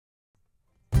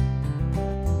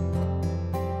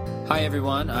Hi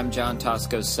everyone, I'm John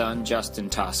Tosco's son, Justin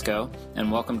Tosco, and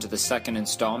welcome to the second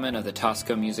installment of the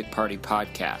Tosco Music Party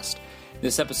podcast.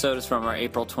 This episode is from our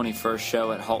April 21st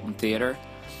show at Halton Theater.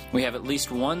 We have at least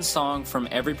one song from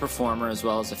every performer as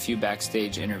well as a few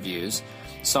backstage interviews.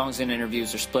 Songs and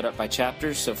interviews are split up by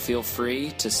chapters, so feel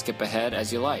free to skip ahead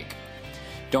as you like.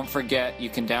 Don't forget, you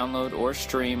can download or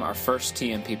stream our first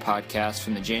TMP podcast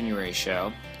from the January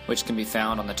show, which can be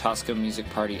found on the Tosco Music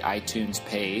Party iTunes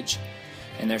page.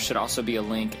 And there should also be a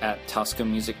link at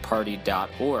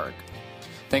toscomusicparty.org.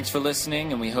 Thanks for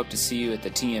listening, and we hope to see you at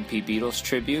the TMP Beatles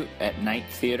Tribute at Night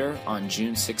Theater on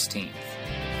June 16th.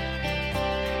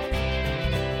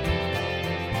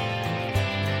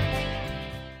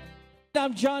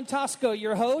 I'm John Tosco,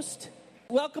 your host.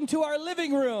 Welcome to our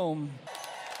living room.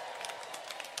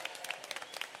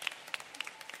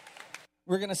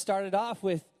 We're going to start it off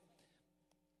with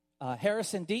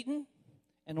Harrison Deaton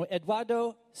and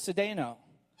Eduardo Cedeno.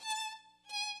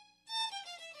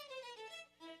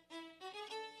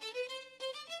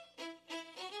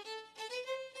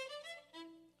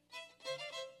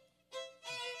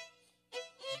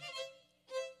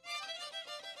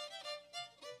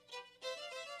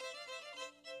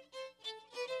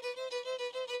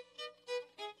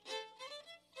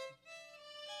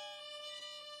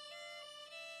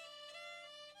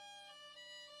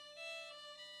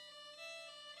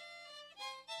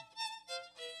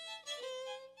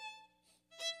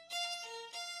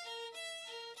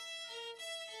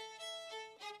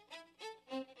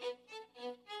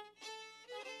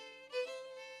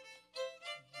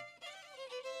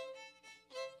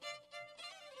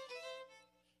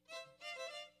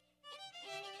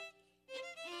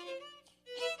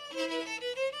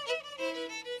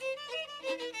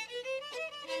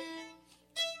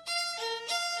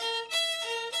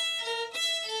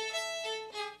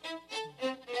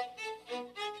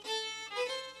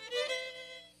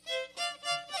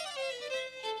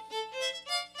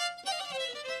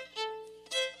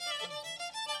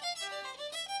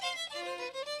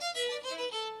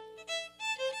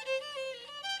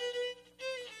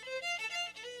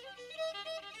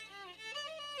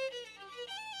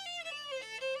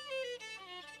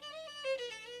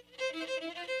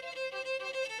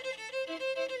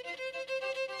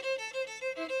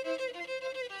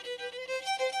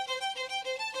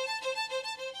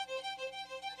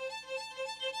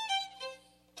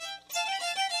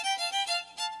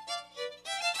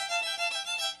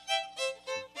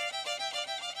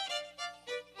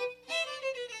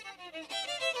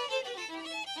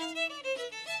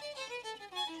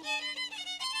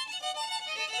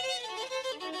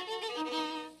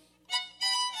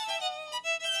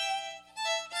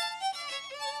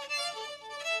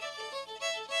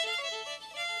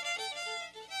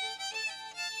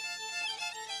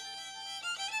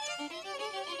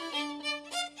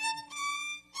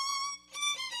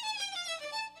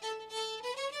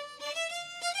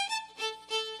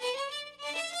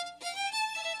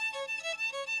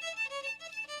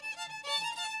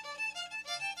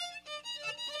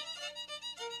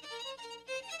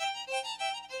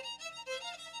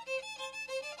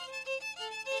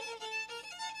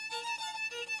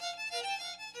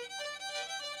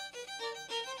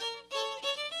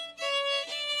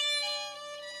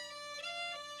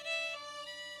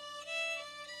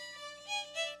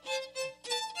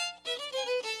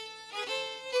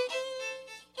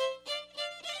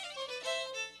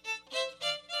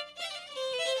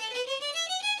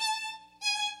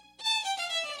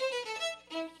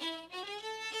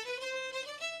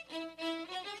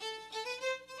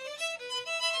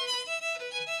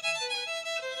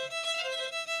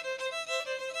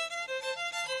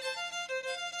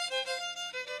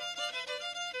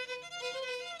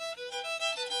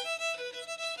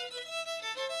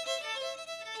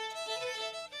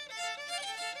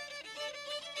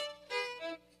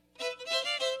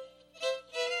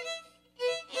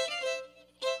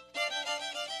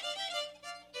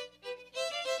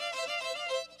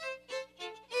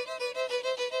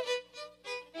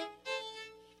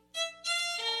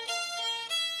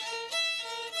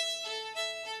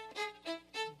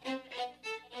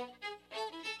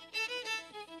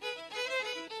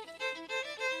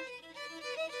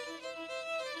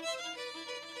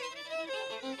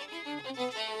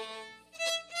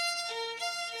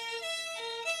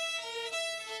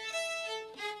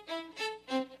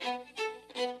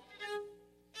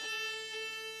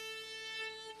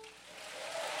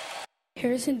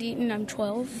 Harrison Deaton, I'm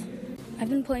 12. I've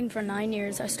been playing for 9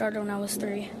 years. I started when I was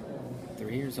 3.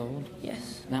 3 years old?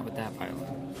 Yes. Not with that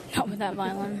violin. Not with that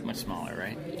violin. Much smaller,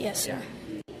 right? Yes, sir.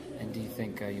 And do you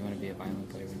think you want to be a violin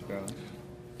player when you grow up?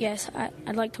 Yes,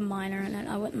 I'd like to minor in it.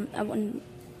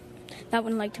 That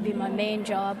wouldn't like to be my main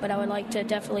job, but I would like to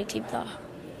definitely keep the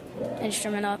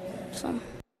instrument up. So.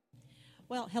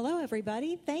 Well, hello,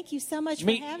 everybody. Thank you so much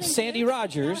Meet for having Sandy us.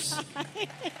 Rogers.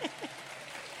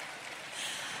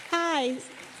 Hi.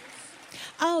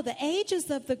 Oh, the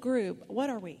ages of the group. What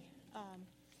are we?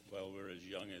 Well, we're as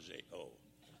young as 8. Oh,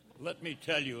 let me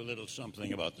tell you a little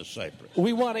something about the Cypress.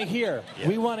 We want to hear. Yeah.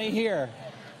 We want to hear.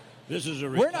 This is a.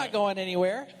 We're not going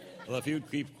anywhere. Well, if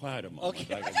you'd keep quiet a moment,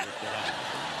 Okay. I can just get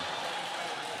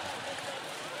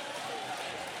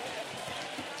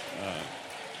on.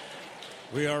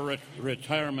 We are a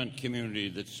retirement community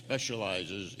that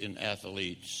specializes in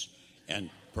athletes and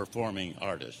performing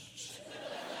artists.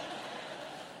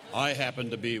 I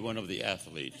happen to be one of the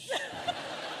athletes.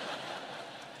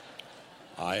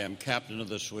 I am captain of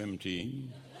the swim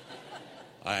team.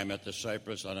 I am at the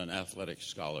Cypress on an athletic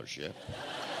scholarship.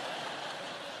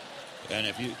 And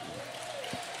if you...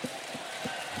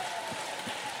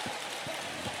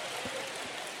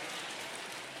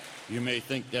 You may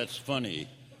think that's funny,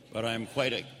 but I'm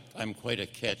quite a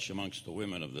catch amongst the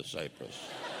women of the Cypress.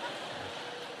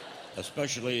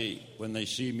 Especially when they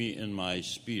see me in my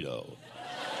Speedo.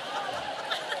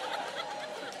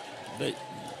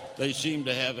 They seem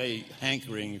to have a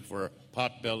hankering for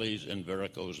potbellies and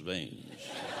varicose veins.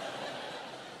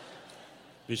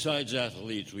 Besides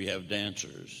athletes, we have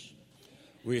dancers.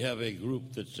 We have a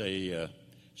group that's a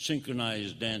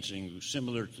synchronized dancing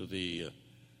similar to the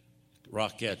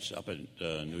Rockettes up in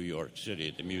New York City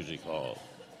at the Music Hall.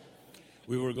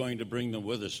 We were going to bring them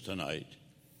with us tonight,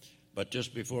 but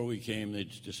just before we came, they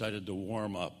decided to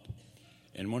warm up,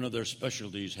 and one of their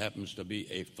specialties happens to be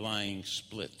a flying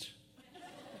split.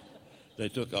 They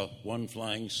took one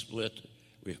flying split.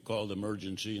 We called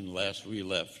emergency, and last we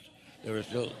left, they were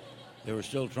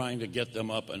still trying to get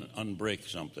them up and unbreak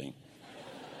something.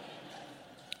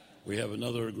 We have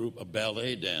another group of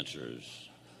ballet dancers.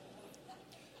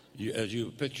 As you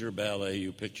picture ballet,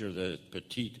 you picture the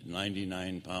petite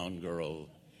 99-pound girl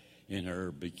in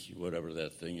her whatever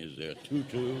that thing is there,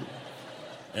 tutu,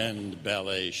 and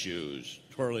ballet shoes,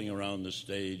 twirling around the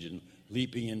stage and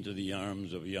leaping into the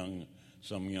arms of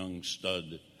some young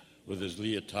stud with his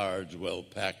leotards well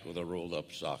packed with a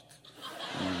rolled-up sock.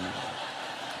 Mm-hmm.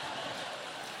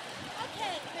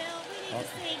 Okay, Bill, we need to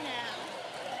sing now.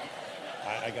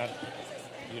 I got it.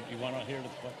 You want to hear the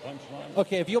punchline?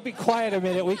 Okay, if you'll be quiet a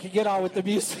minute, we can get on with the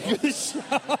music of the show.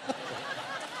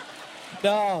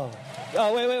 No.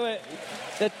 Oh, wait.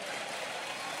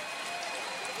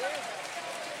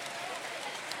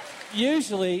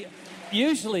 Usually,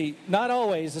 not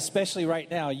always, especially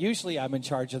right now, usually I'm in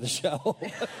charge of the show.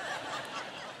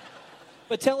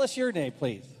 But tell us your name,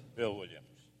 please. Bill Williams.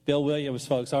 Bill Williams,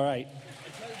 folks. All right.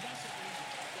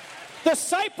 The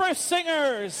Cypress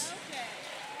Singers.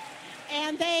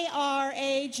 And they are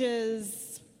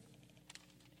ages,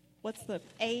 what's the,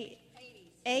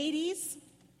 80s?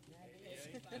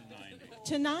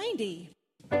 To 90.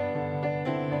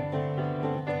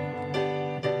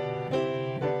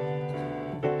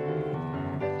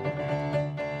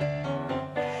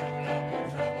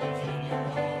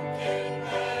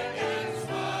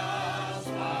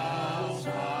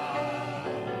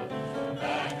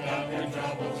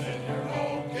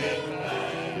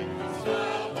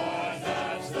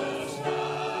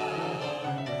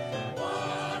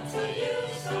 Once the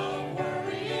use of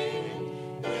worrying,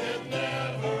 it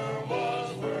never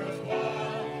was worthwhile.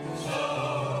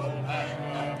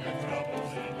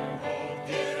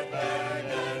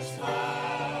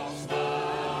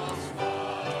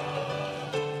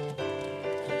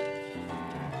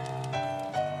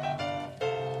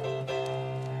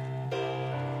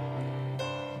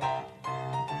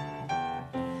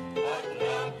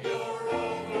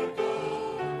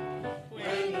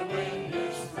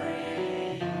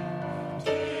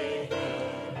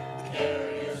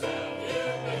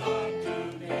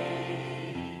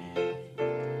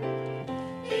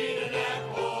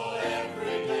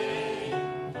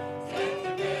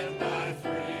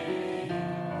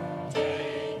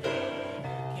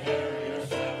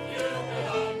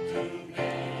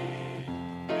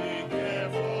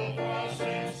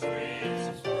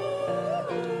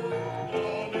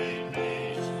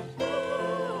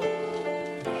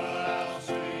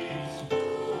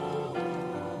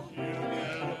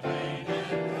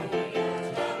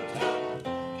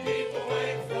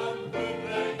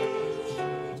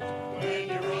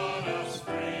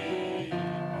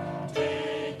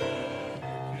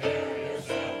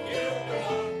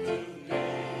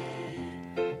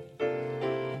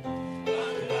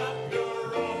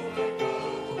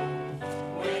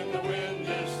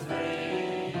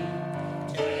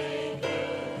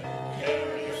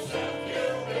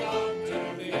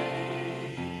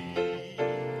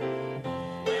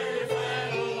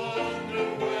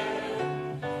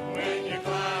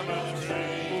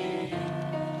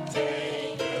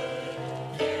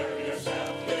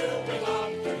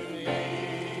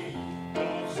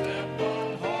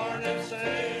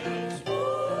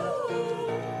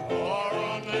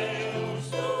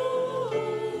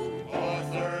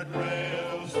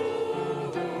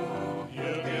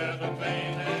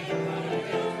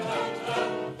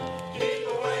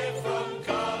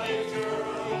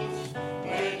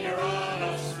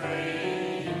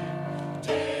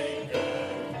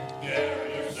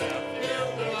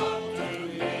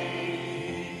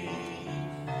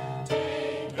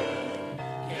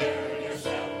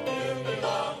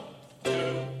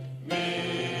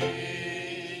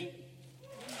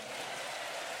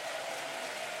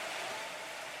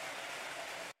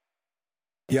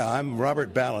 Yeah, I'm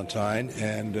Robert Ballantyne,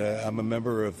 and I'm a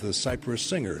member of the Cypress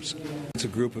Singers. It's a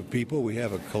group of people. We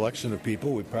have a collection of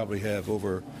people. We probably have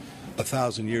over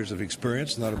 1,000 years of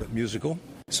experience, none of it musical.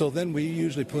 So then we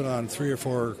usually put on 3 or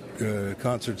 4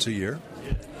 concerts a year,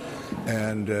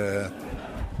 and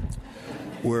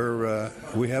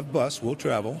we have bus. We'll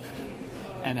travel.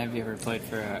 And have you ever played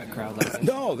for a crowd like this?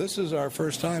 No, this is our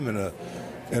first time in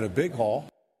a big hall.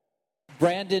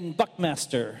 Brandon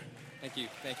Buckmaster. Thank you.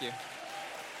 Thank you.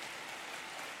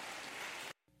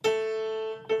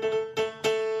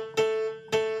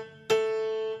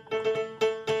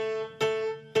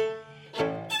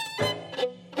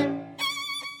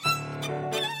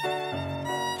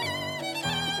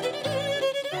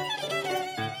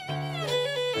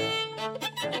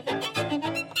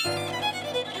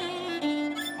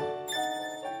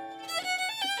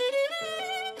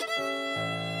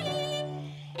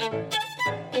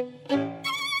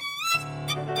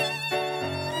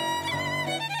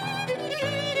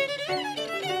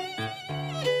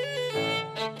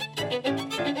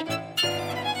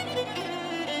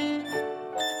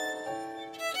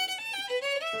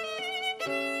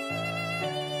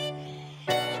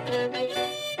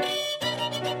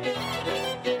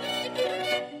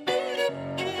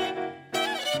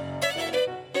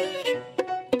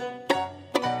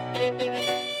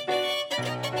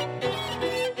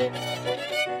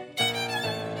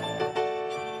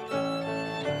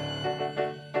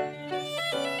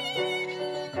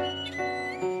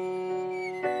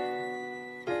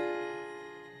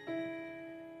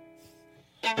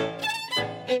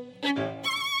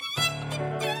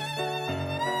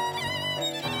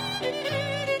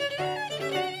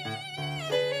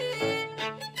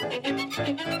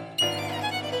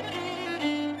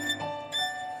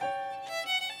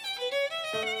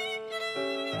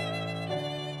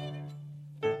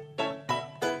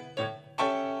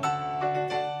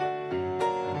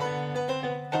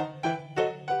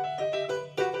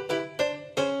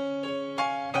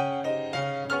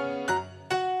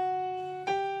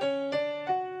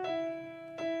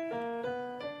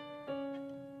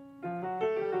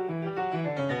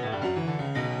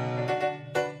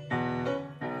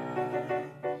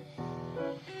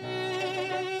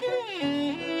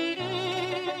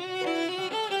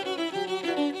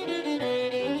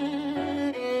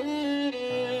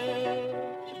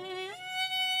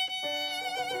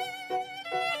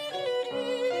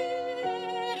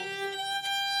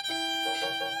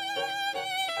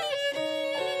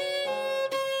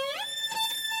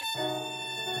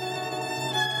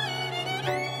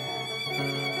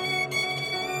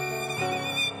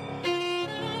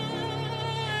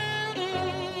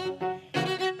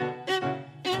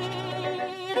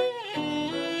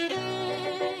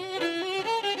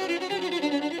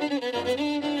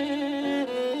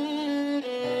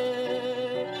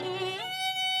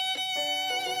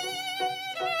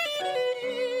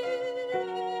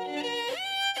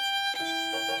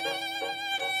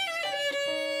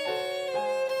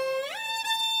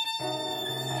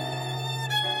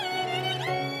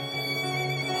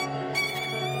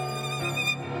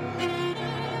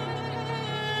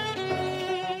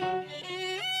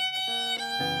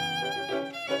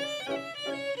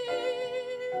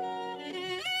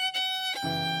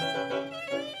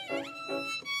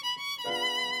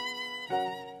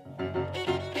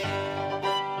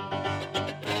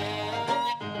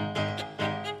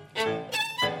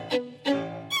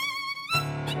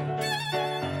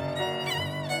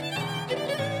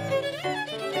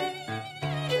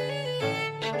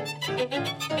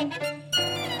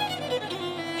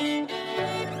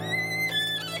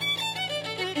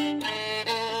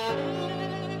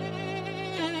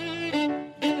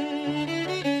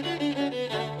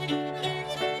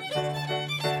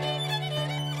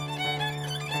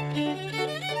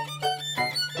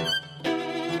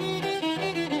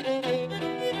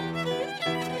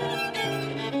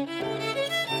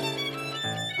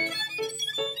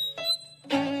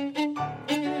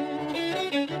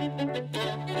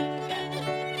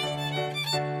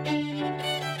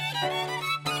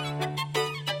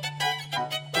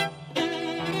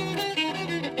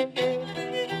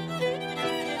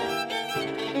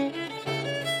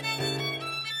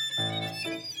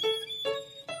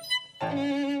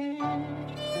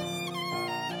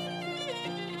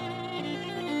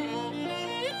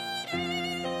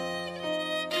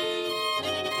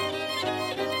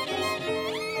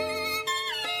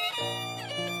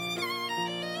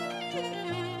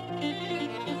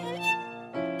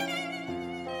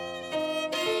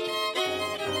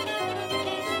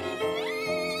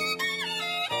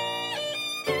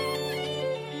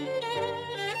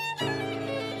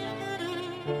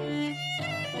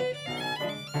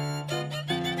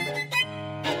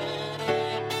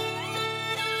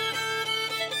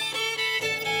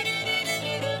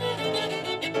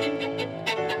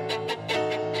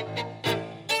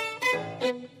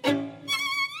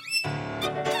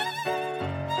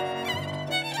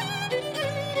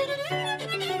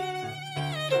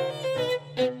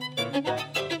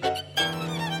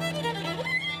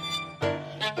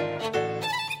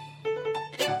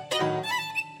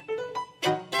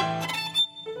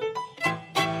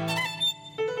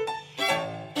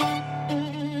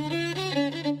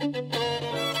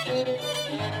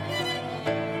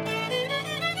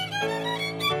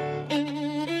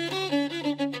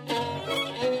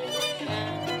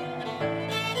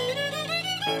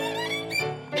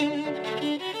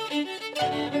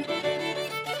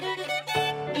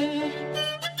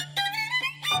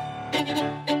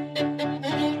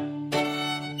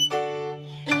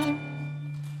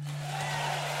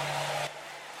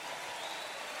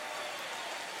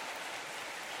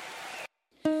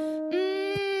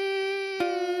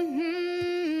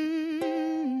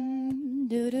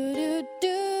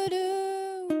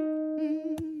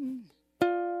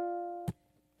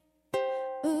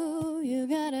 you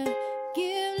gotta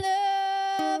give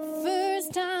love.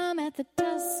 First time at the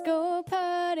disco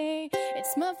party.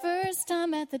 It's my first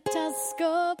time at the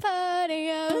disco party.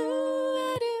 Ooh,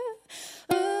 I do.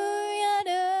 Ooh, I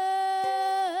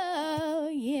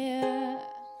do. Yeah.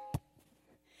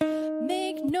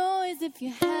 Make noise if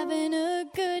you're having a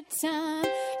good time.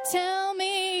 Tell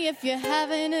me if you're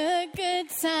having a good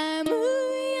time. Ooh,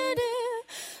 you do.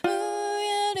 Ooh,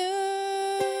 you do.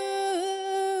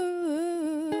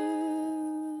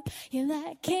 You're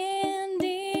like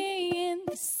candy in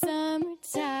the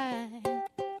summertime,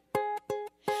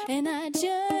 and I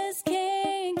just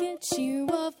can't get you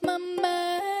off my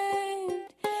mind.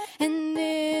 And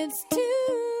it's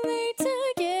too late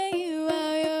to get you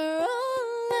out. You're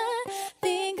all I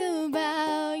think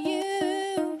about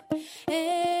you.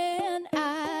 And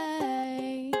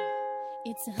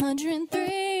it's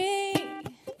 103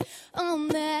 on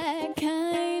that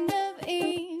kind of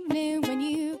evening when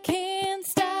you can't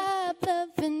stop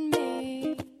loving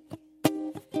me.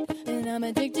 And I'm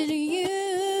addicted to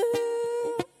you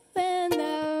and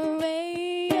the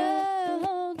way you're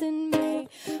holding me,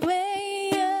 way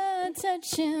you're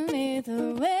touching me,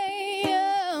 the way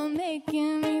you're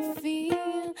making me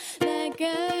feel like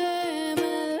I'm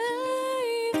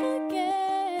alive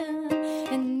again,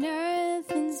 and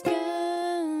nothing's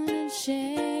gonna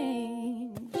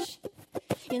change.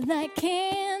 You're like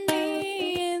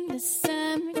candy in the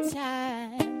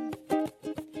summertime,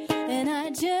 and I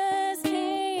just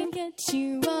can't get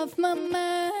you off my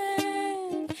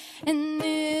mind. And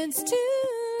it's too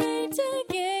late to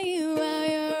get you out.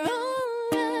 You're all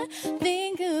I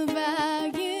think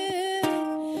about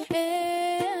you.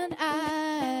 And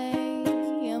I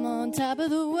am on top of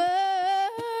the world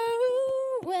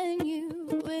when you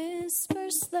whisper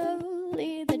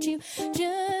slowly that you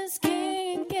just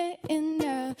can't get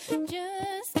enough,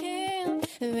 just can't.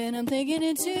 And I'm thinking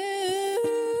it too,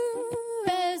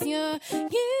 as you're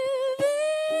giving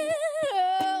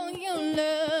all your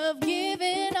love,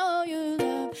 giving all your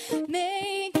love,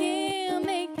 making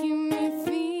me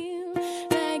feel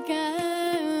like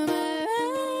I'm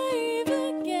alive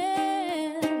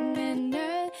again, and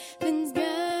nothing's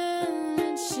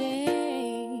gonna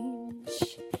change.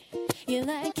 You're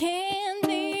like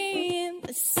candy in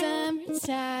the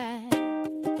summertime,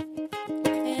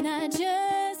 and I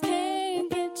just can't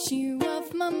get you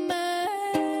off my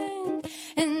mind.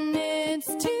 And it's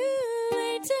too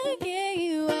late to get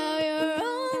you out. You're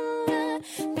all I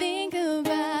think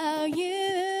about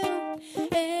you.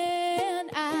 And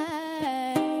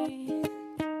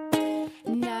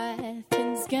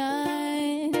nothing's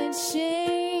gonna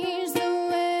change the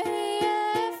way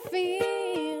I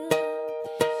feel,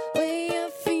 way I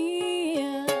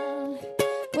feel,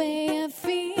 way I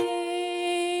feel.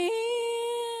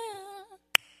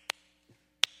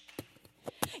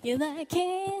 You're like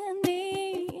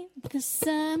candy in the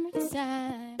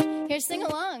summertime. Here, sing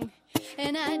along.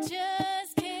 And I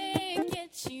just can't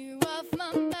get you off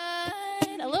my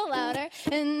mind. A little louder.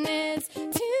 And it's too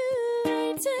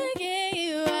late to get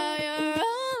you out. You're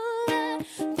all I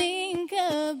think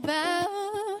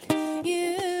about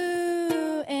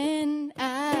you. And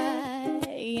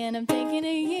I'm thinking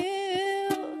of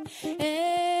you.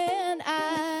 And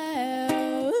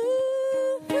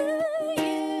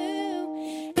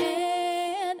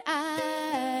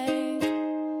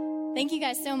thank you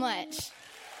guys so much.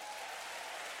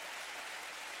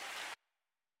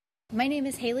 My name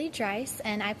is Haley Dreiss,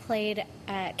 and I played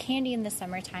Candy in the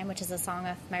Summertime, which is a song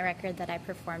off my record that I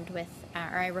performed with, or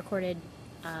I recorded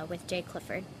with Jay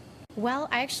Clifford. Well,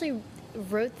 I actually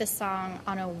wrote the song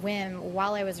on a whim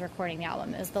while I was recording the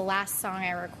album. It was the last song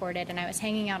I recorded, and I was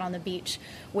hanging out on the beach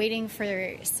waiting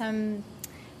for some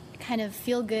kind of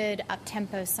feel-good,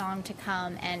 up-tempo song to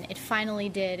come, and it finally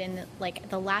did in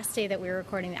the last day that we were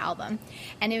recording the album.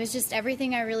 And it was just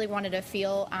everything I really wanted to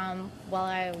feel while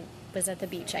I was at the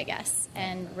beach, I guess,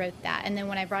 and wrote that. And then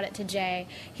when I brought it to Jay,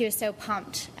 he was so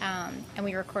pumped, and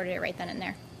we recorded it right then and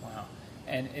there. Wow.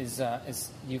 And is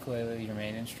ukulele your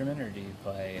main instrument, or do you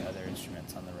play other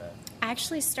instruments on the road? I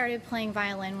actually started playing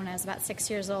violin when I was about 6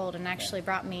 years old, and actually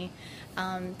brought me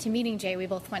to meeting Jay. We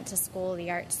both went to school,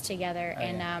 the arts, together,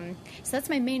 so that's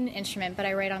my main instrument, but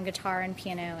I write on guitar and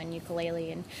piano and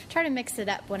ukulele, and try to mix it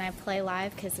up when I play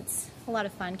live, because it's a lot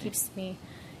of fun, keeps me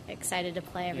excited to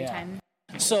play every time.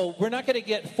 So we're not going to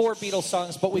get 4 Beatles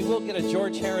songs, but we will get a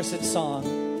George Harrison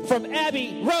song from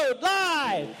Abbey Road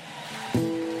Live.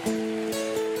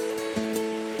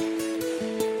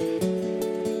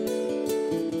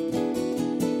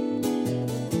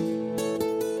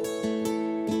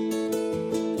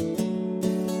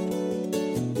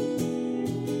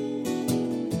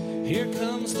 Here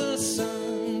comes the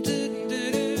sun to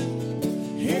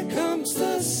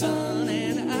sun,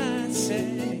 and I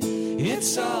say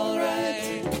it's all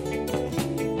right.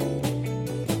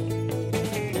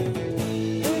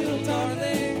 Little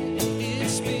darling,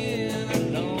 it's been a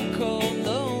long, cold,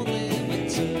 lonely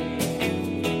winter.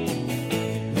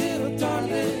 Little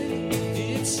darling,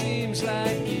 it seems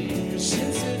like years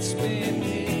since it's been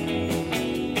here.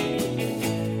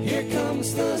 Here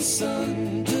comes the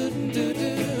sun,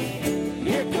 doo-doo-doo-doo.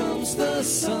 Here comes the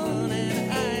sun,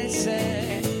 and I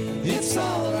say it's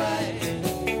all right.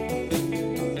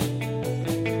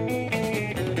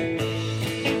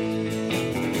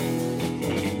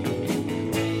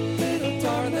 Little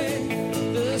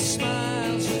darling, the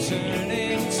smiles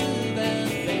returning to their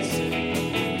faces.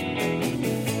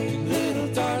 Little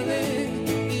darling,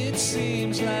 it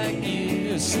seems like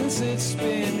years since it's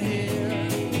been here.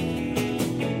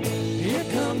 Here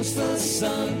comes the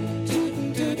sun,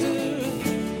 doo-doo-doo.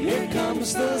 Here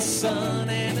comes the sun,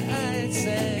 and I'd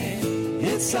say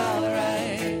it's all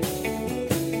right.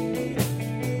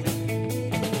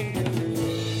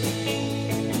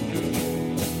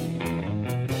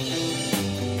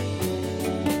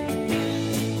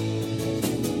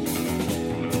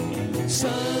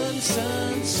 Sun,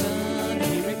 sun, sun,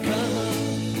 here it comes.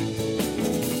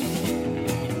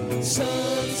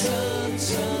 Sun, sun,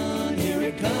 sun, here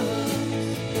it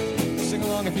comes. Sing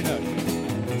along if you know.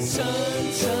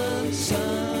 Sun, sun,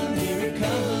 sun, here it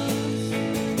comes.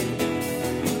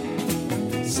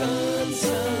 Sun,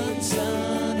 sun,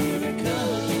 sun, here it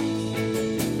comes.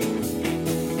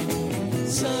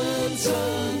 Sun,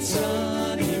 sun,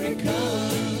 sun, here it comes.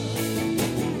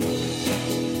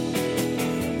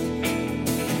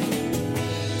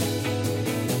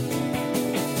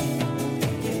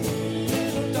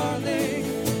 Little darling,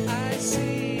 I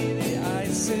see the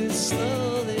ice is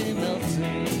slowly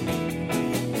melting.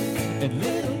 And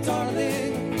little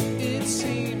darling, it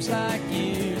seems like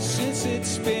years since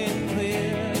it's been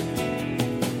clear.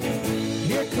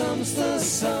 Here comes the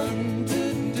sun,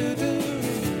 doo-doo-doo.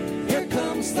 Here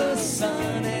comes the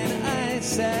sun, and I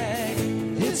say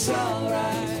it's all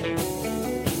right.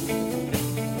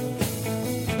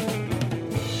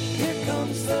 Here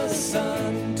comes the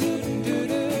sun,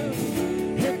 doo-doo-doo.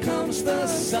 Here comes the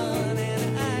sun,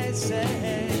 and I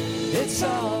say it's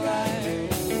all right.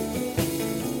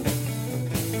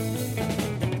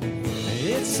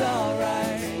 It's all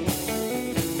right.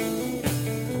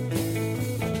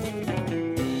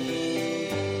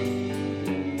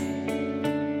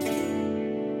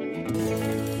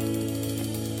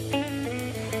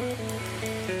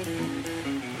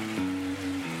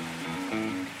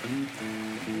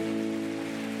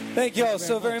 Thank you all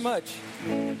so very much.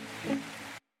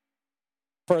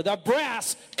 For the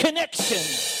Brass Connection.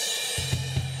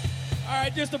 All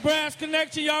right, just the Brass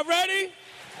Connection. Y'all ready?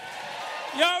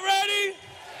 Y'all ready?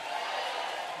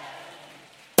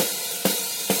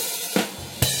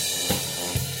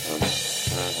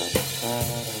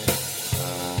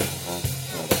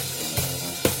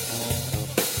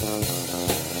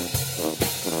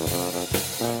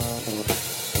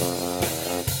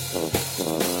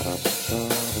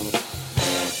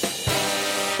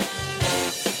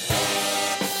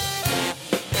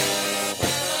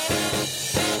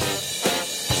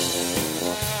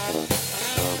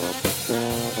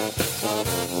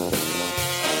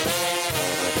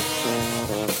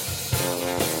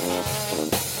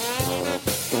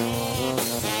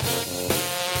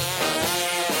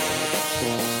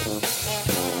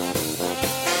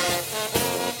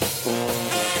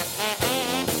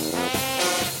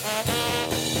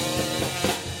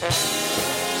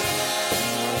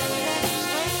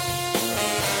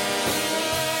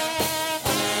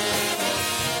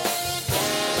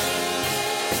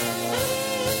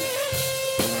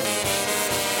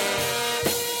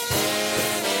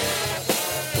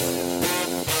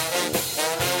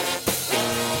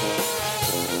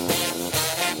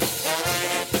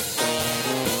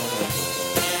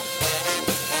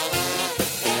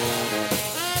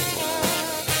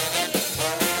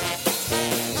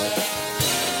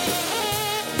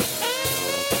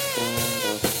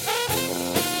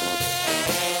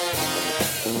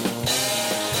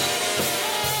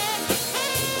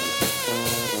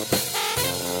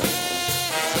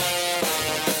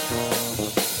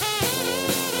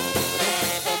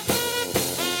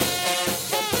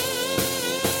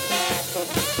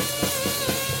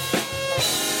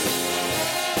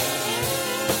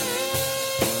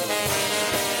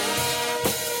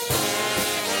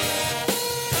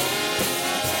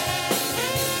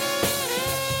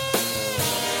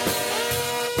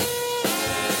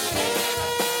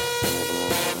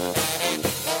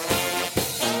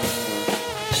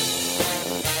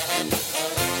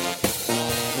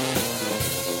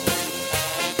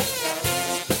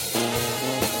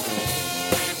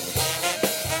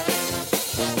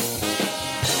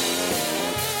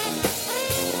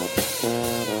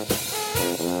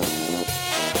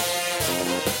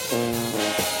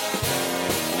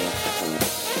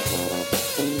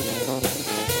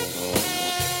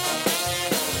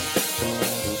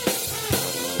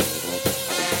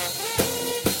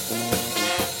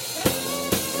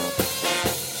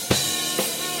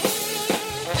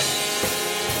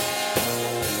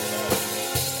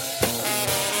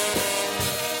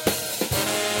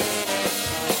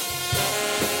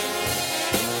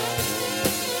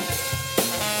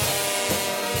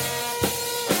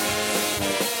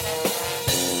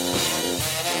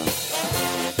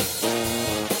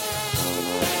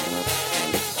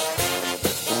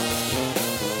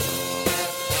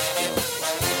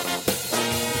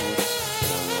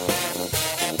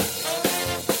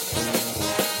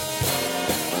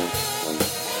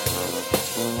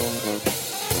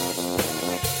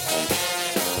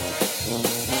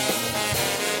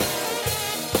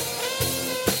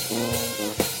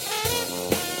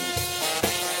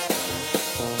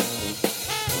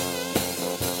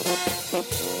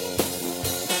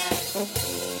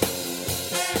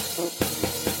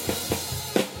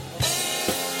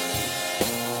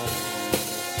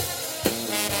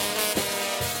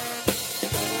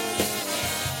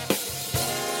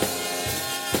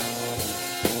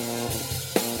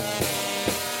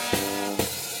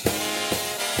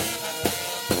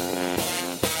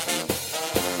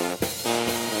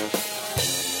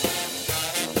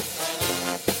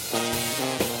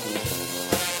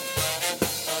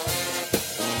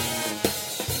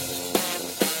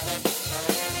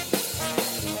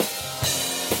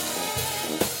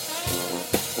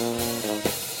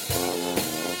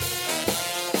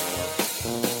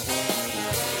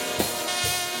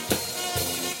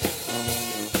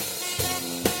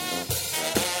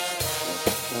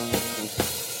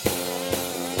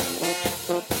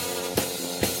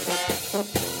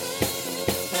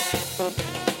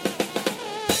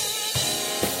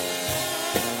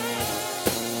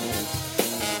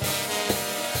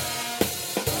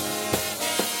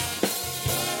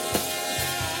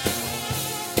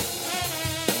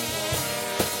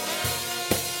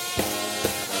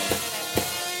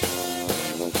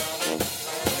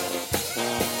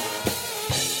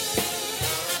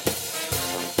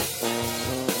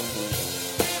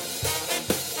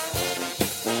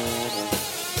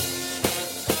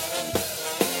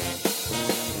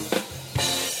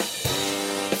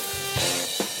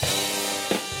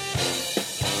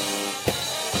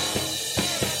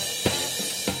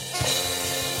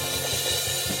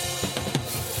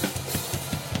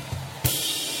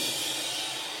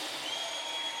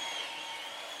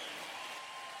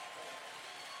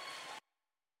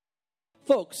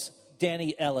 Folks,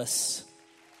 Danny Ellis.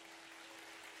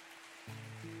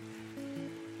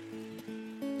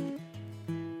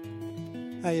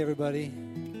 Hi, everybody.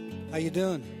 How you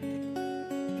doing?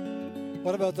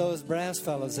 What about those brass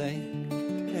fellas, eh?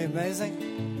 Hey, amazing?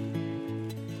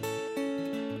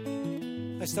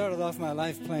 I started off my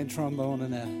life playing trombone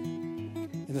in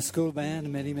a school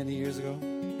band many, many years ago.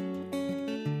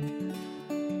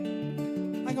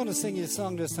 I'm going to sing you a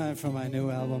song this time from my new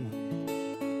album.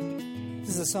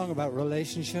 This is a song about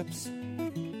relationships.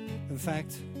 In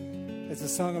fact, it's a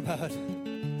song about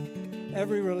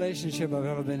every relationship I've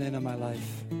ever been in my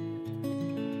life.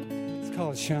 It's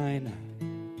called Shine.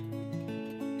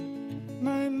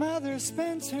 My mother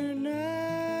spent her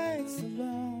nights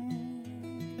alone,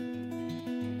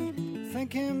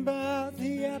 thinking about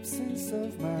the absence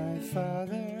of my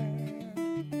father.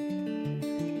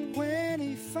 When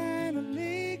he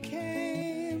finally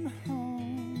came home,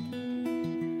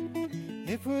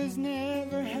 it was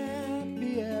never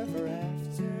happy ever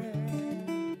after.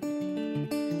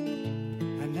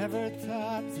 I never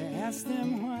thought to ask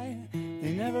them why.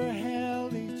 They never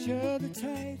held each other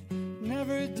tight.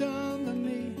 Never dawned on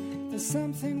me that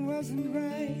something wasn't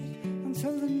right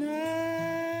until the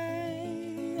night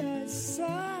I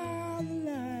saw the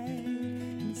light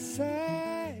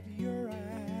inside your eyes.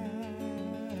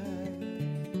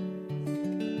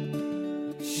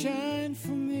 Shine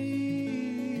for me,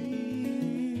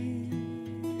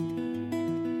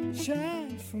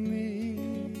 shine for me.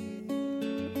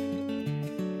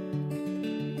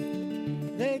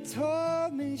 They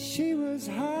told me she was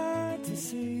hard to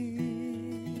see,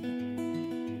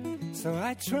 so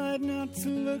I tried not to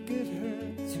look at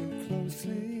her too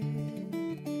closely.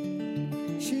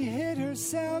 She hid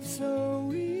herself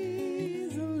so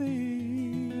easily.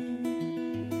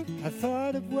 I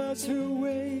thought it was her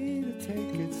way to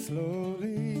take it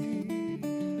slowly.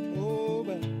 Oh,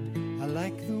 but I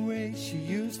like the way she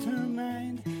used her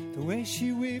mind, the way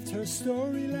she weaved her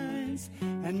storylines.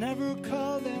 I never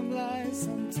called them lies.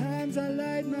 Sometimes I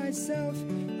lied myself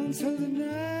until the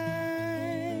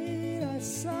night I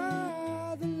saw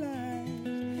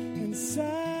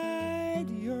inside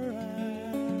your eyes.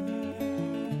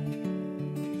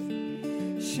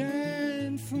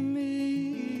 Shine for me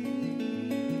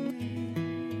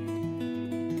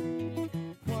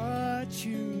what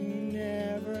you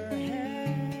never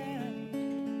had,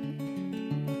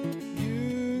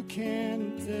 you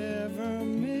can't ever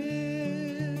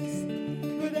miss.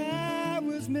 But I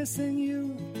was missing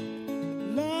you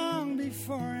long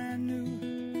before I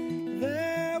knew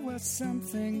there was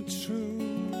something true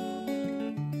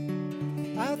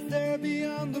out there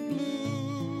beyond the blue.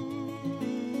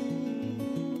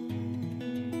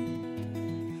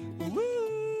 Woo.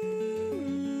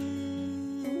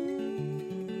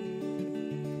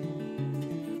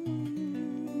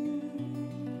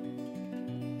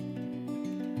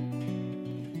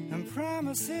 And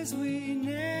promises we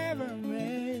never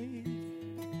made.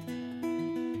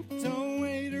 Don't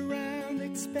wait around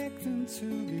expecting to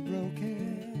be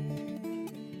broken.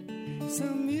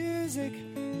 some music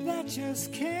that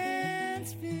just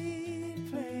can't be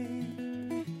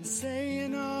played,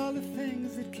 saying all the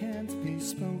things that can't be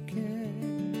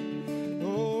spoken.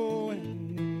 Oh,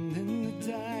 and in the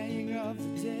dying of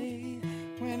the day,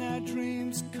 when our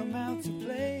dreams come out to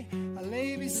play, I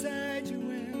lay beside you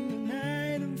in the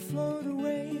night and float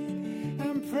away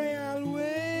and pray I'll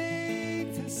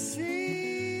wake to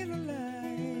see the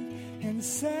light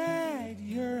inside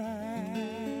your eyes.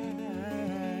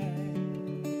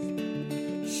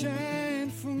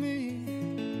 Shine for me,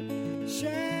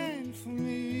 shine for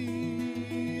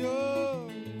me. Oh,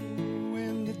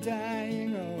 in the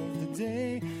dying of the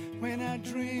day, when our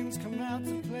dreams come out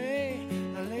to play,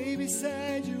 I lay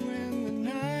beside you in the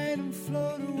night and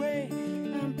float away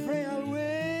and pray I'll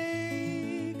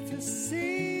wake to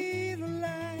see the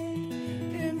light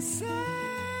inside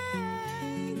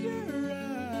your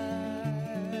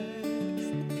eyes.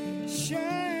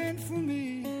 Shine for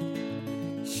me,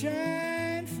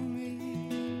 shine for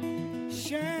me,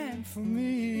 shine for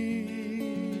me,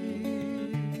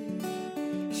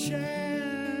 shine.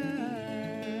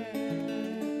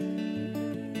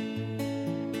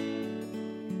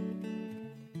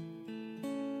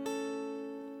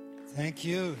 Thank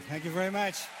you. Thank you very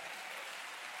much.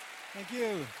 Thank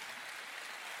you.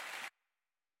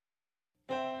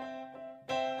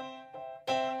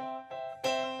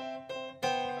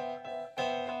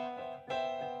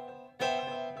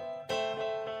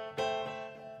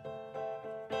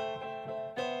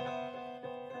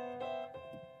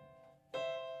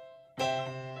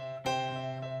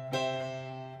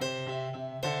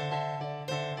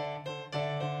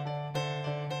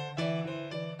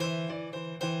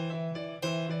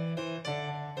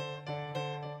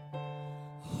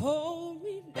 Hold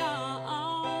me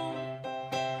down,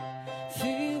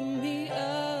 fill me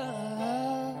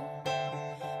up,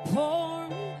 pour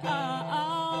me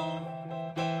out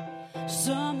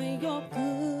some of your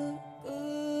good,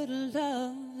 good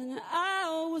love. And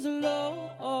I was low,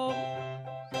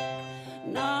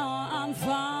 now I'm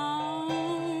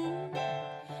found,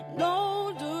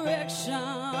 no direction,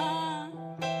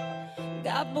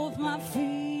 got both my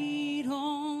feet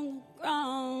on the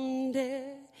ground.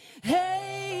 Hey.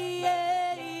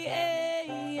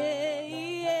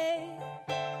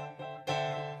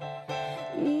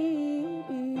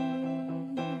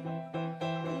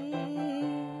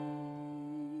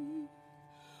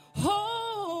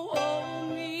 Hold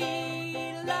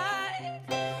me like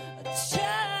a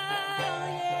child,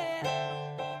 yeah.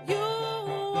 You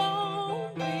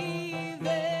won't be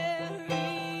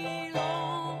very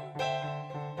long,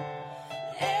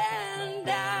 and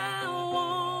I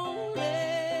won't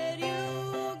let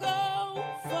you go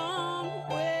from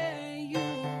where you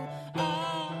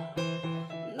are.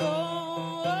 No,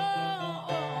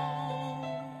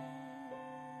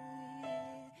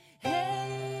 hey.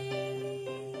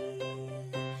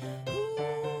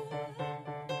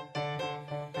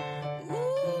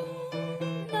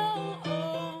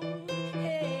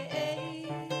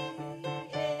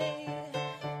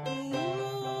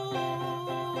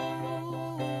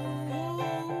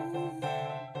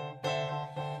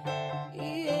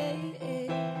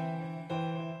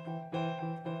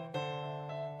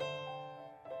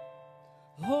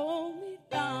 Hold me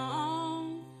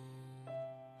down,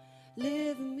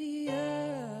 lift me up,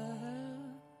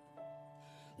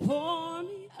 pour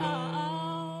me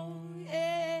out,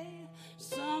 yeah,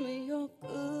 some of your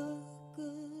good,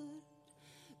 good,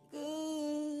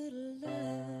 good love.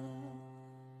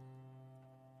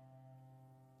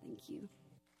 Thank you.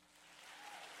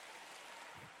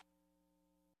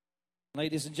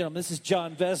 Ladies and gentlemen, this is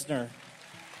John Vesner.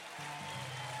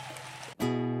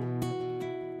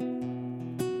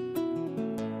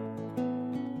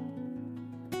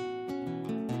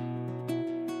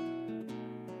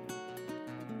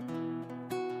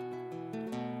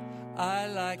 I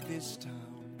like this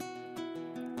town,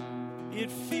 it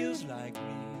feels like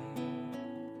me.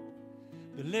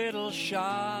 The little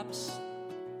shops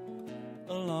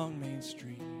along Main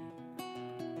Street,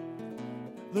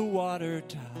 the water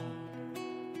tower,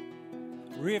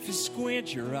 where if you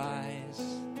squint your eyes,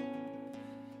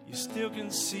 you still can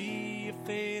see a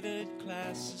faded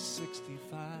class of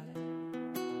 65.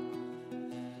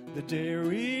 The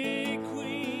Dairy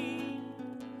Queen,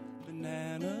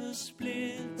 banana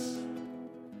splits,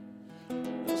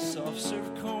 soft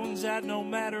serve cones that no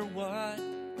matter what,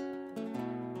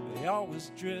 they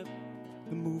always drip.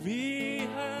 The movie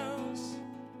house,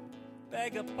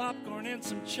 bag of popcorn and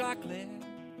some chocolate.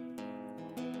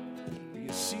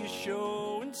 You see a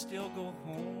show and still go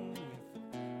home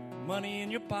with money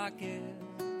in your pocket.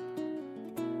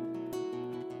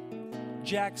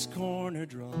 Jack's Corner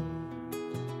Drum,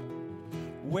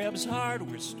 Webb's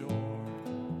hardware store,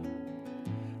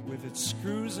 with its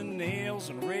screws and nails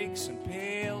and rakes and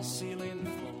pails sealing the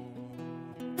floor.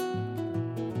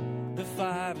 The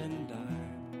 5 and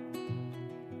dime,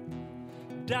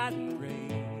 dot and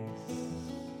race,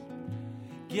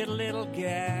 get a little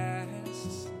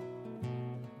gas,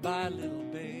 buy a little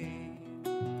bay.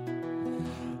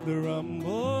 The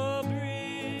Rumble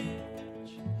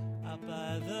Bridge out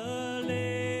by the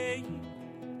lake.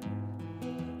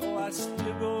 Oh, I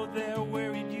still go there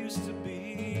where it used to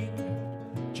be.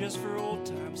 Just for old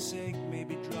time's sake,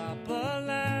 maybe drop a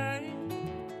line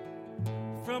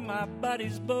from my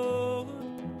buddy's boat.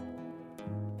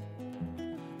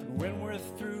 And when we're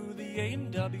through the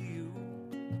A&W,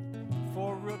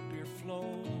 4 root beer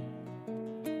flow.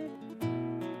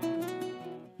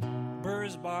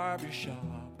 Burr's Barbershop,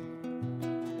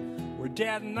 where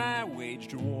Dad and I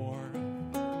waged a war.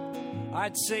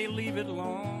 I'd say leave it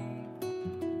long,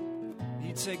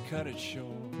 he'd say cut it short.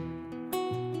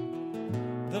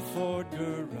 The Ford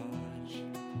Garage,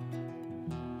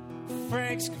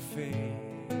 Frank's Cafe,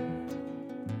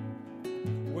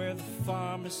 where the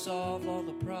farmers solve all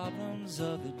the problems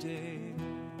of the day.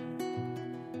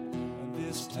 And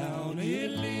this town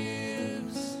it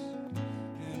lives,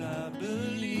 and I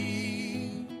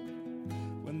believe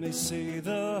when they say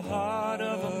the heart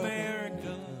of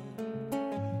America,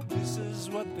 this is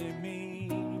what they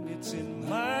mean. It's in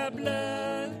my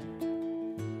blood,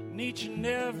 in each and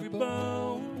every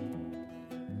bone.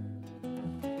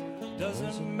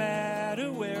 Doesn't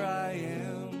matter where I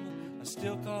am, I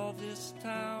still call this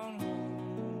town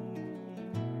home.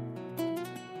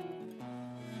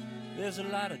 There's a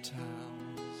lot of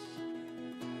towns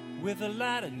with a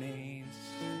lot of names.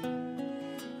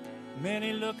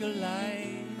 Many look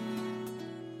alike,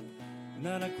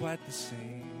 none are quite the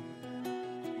same.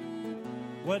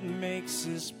 What makes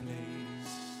this place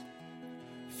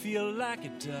feel like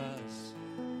it does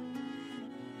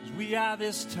is we are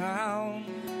this town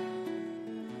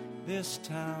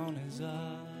is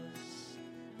us.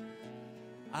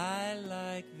 I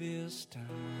like this town.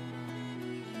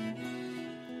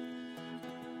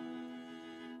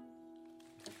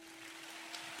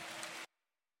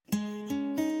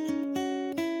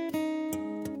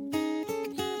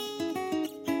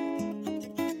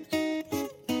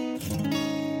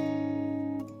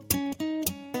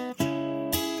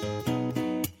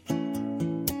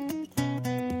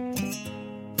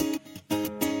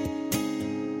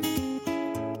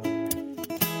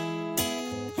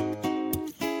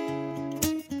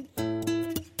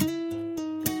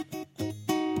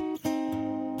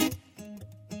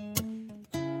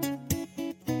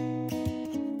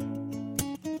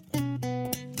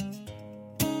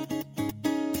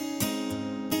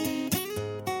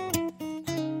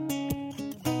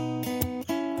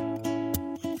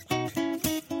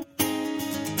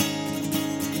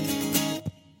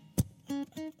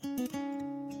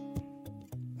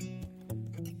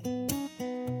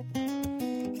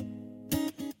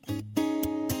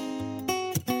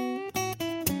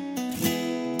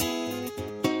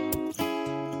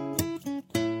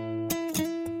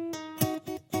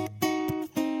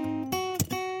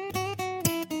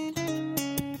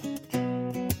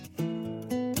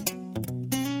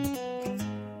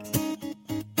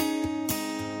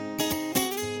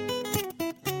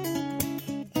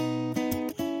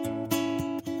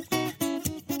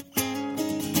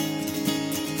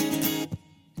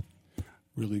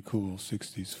 Really cool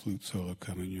 60s flute solo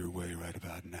coming your way right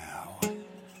about now.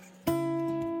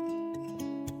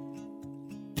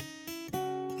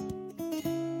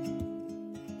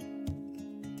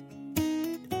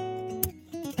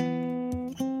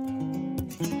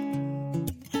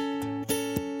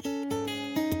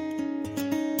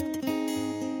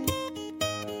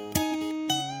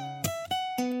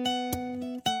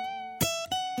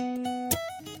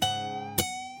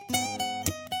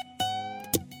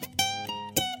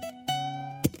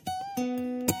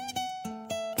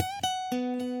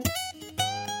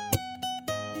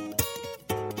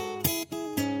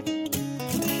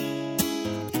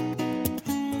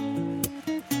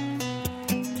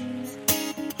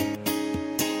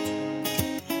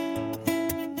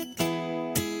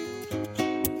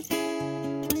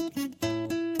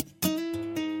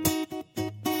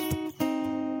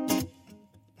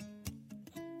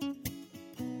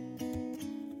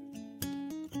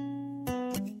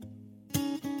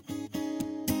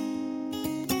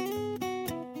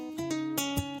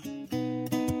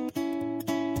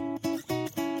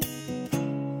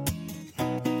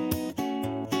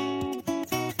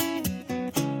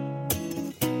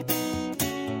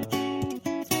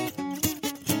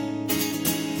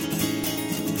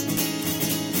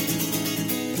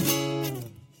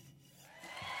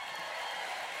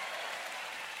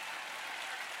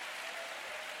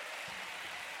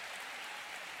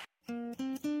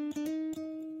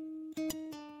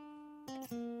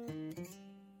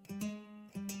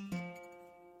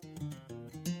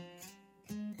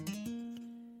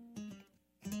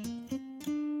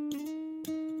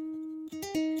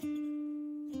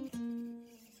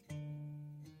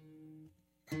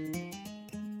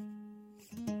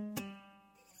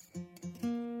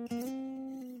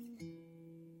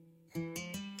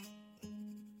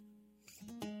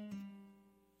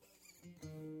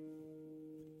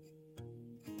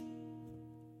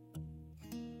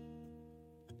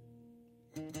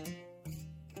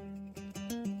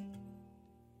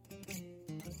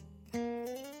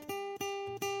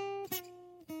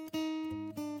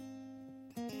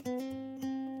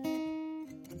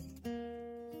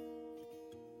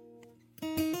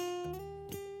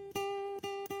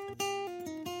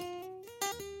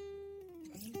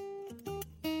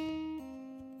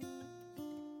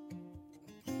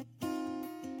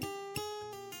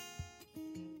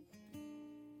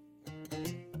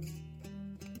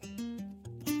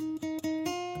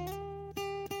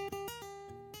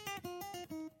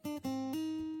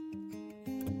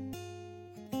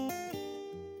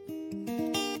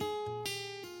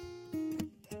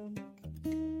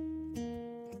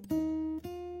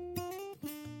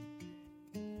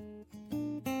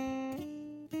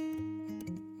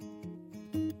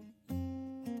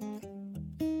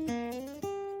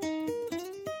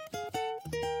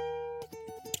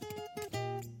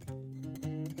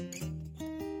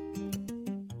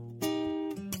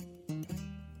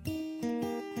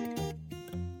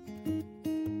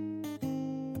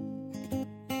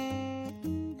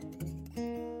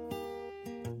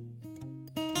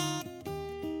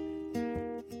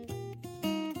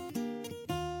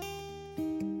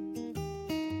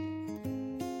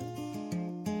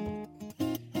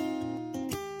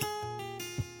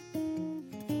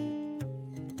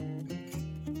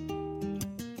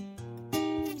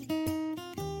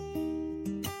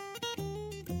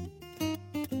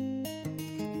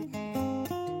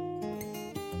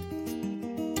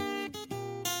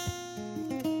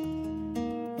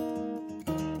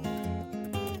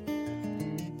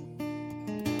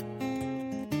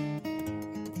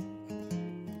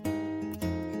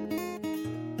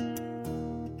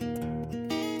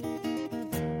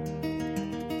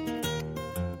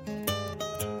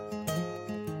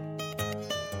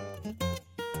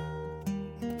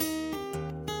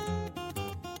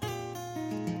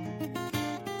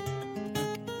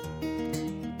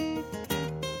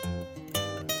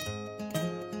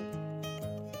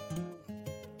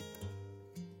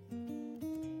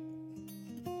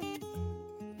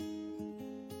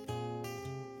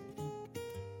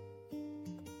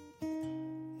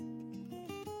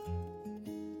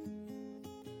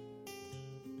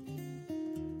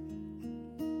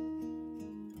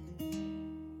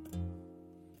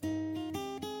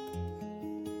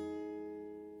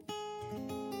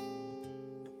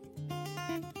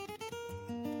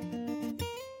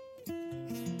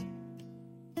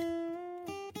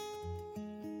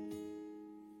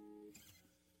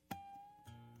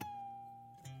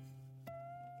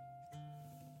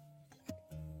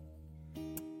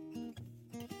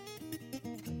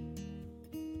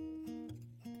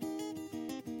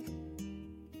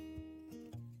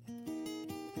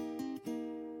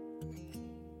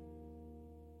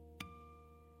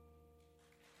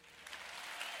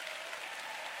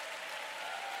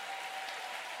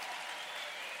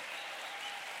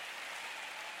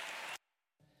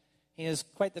 He is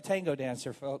quite the tango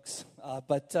dancer, folks.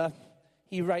 But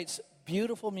he writes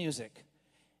beautiful music,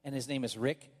 and his name is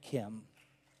Rick Kim.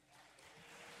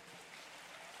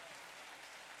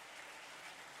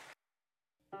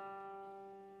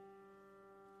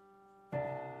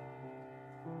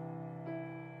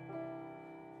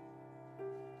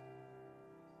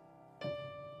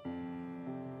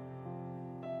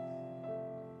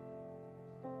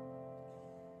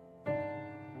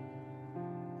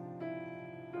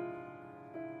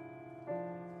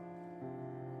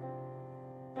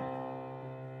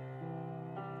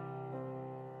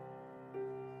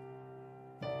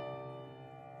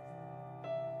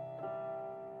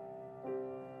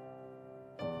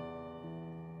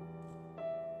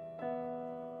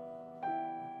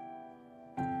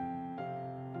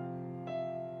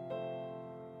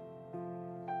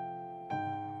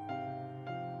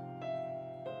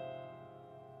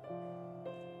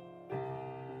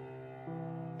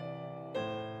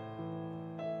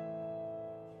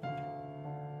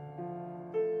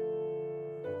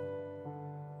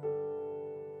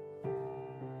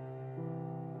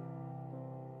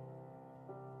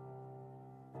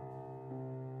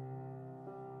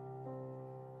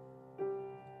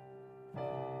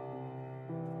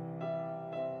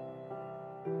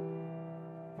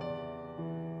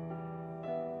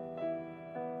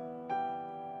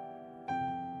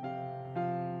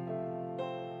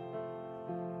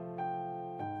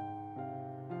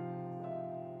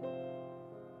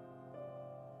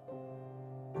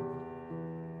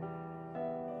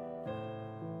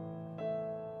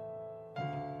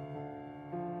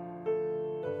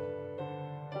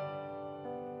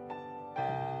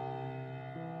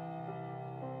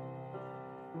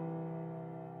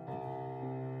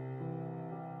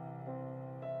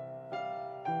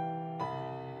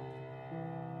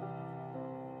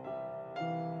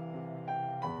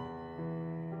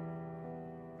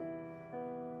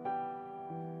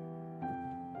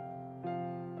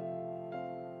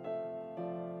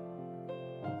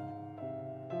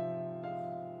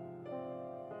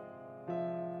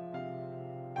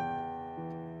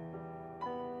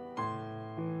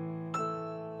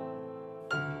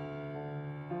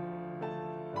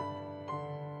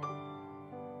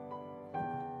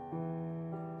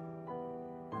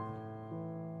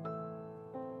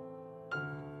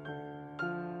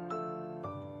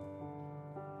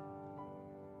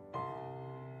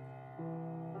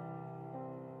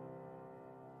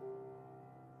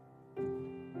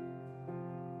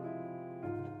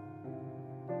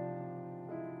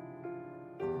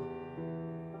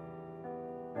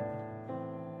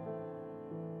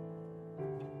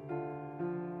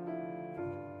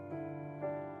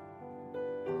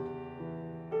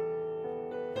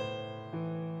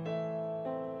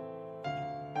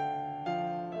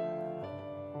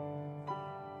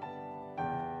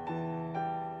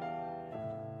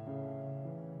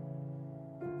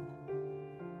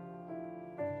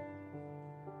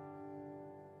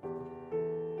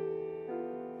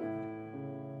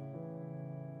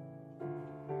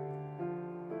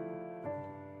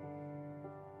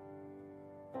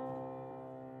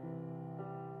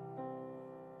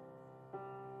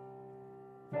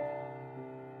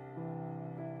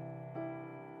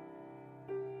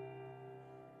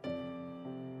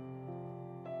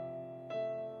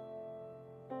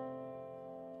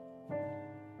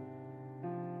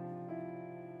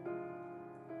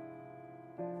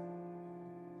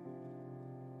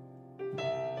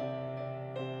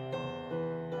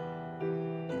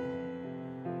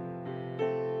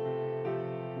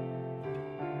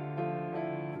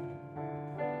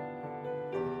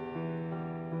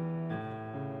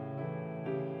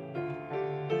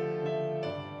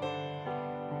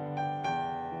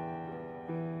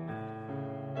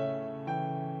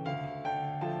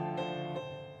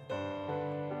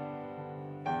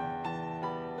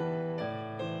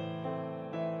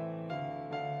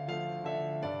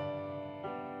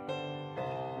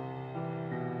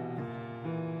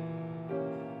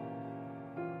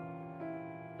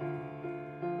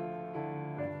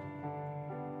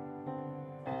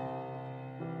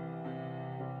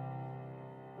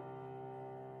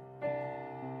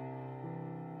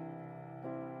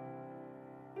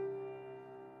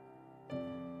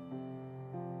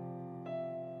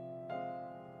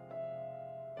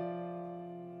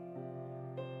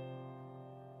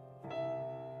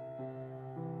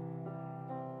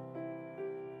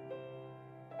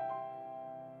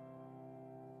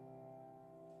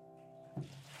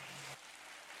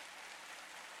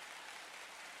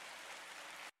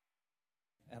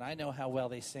 And I know how well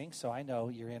they sing, so I know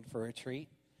you're in for a treat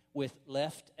with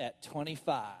Left at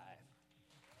 25.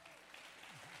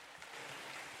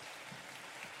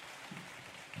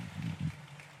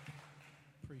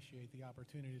 appreciate the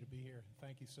opportunity to be here.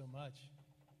 Thank you so much.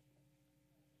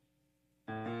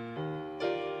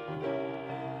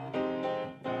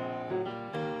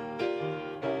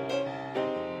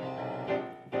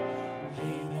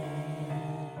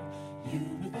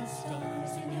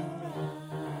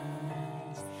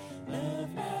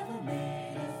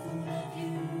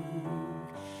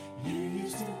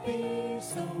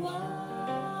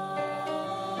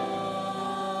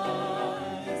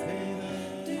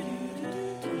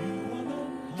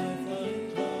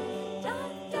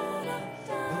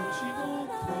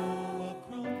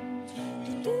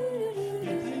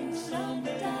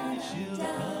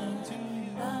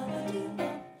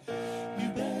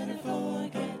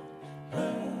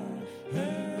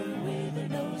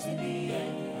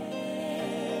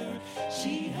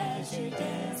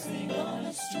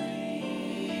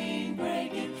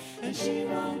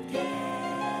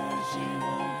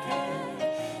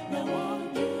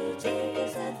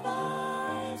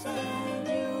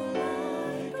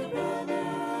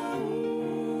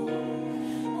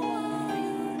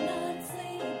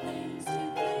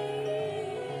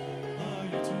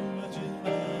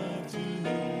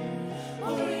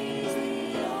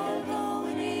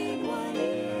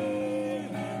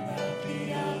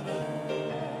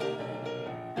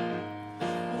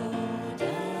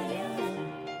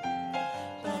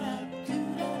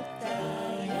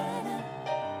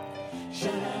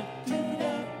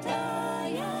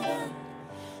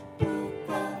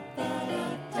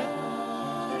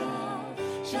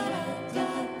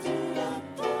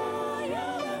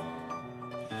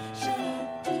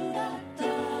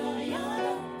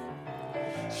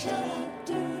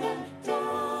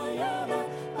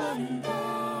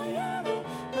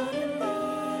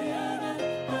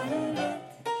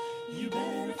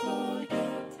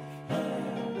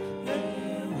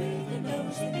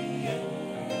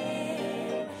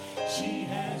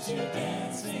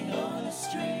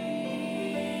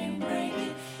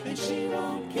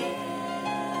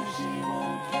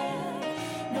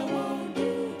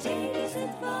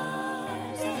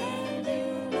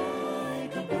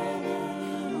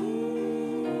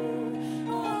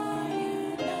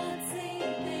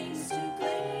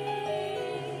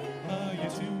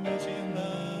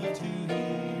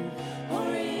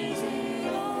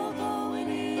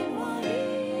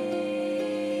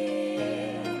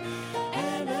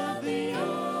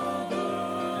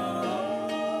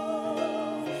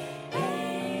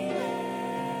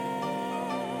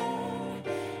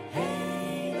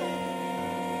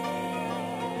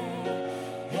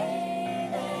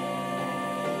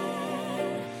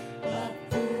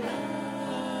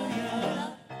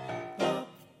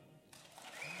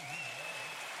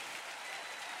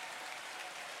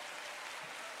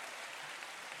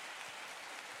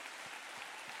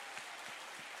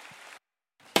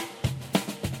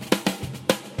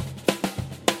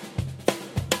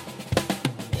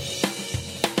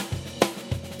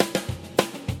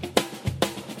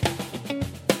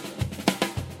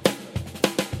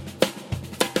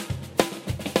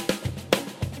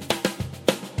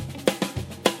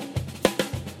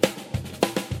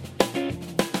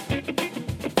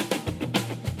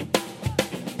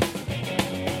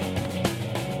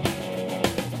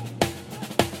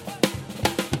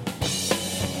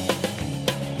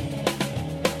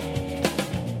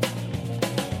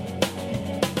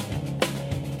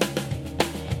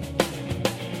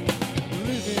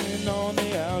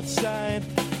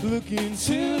 Looking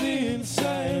to the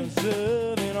inside,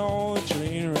 observing all the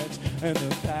train wrecks and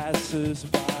the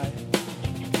passers-by.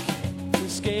 To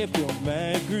escape your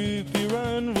mad group, your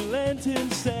unrelenting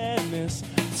sadness,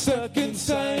 stuck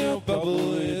inside your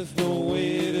bubble with no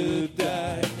way to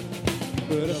die.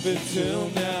 But up until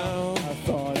now, I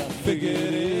thought I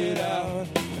figured it out,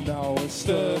 and now we're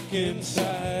stuck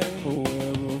inside a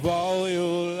web of all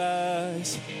your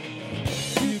lies.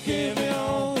 You gave me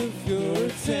all of your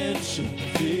attention,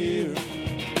 dear.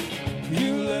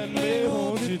 You let me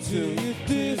hold you till you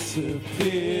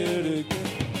disappeared again.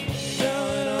 Now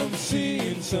that I'm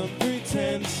seeing some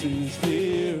pretenses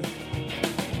here,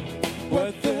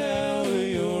 what the hell are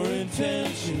your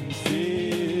intentions,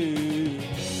 dear?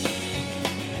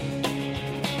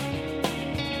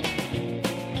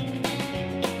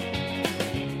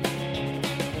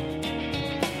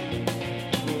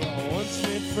 Well, I once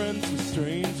made friends with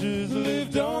strangers,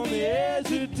 lived on the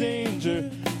edge of danger,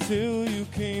 till you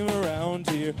came around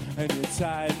here and you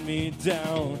tied me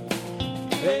down.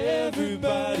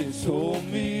 Everybody told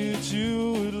me that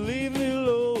you would leave me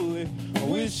lonely. I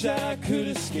wish I could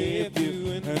escape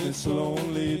you in this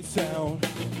lonely town.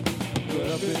 But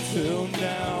up until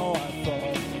now, I thought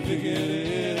I figured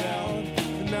it out.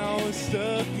 And now we're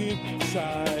stuck in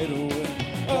side away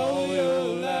all your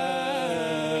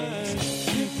lies.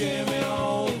 You gave me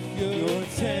all of your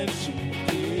attention,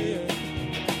 dear.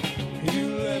 You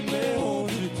let me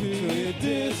hold you till you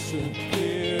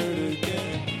disappeared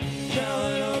again. Now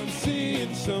that I'm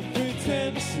seeing some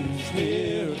pretenses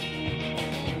here,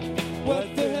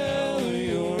 what the hell are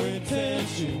your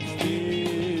intentions,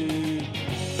 dear?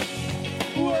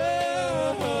 Whoa.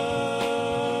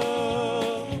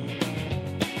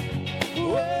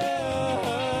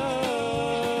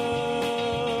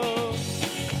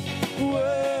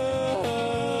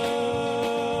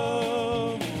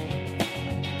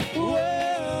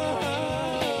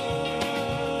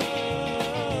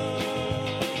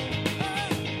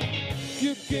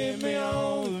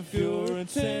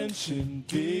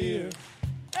 Dear,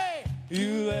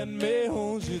 you let me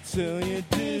hold you till you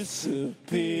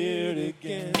disappeared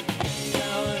again.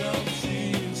 Now that I'm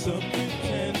seeing some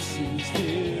pretenses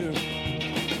here,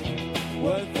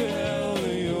 what the hell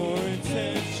are your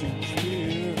intentions,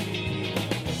 dear?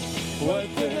 What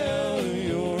the hell are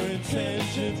your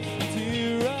intentions,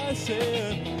 dear? I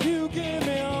said you gave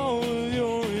me all of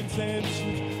your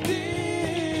intentions, dear.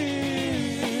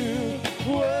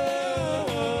 What?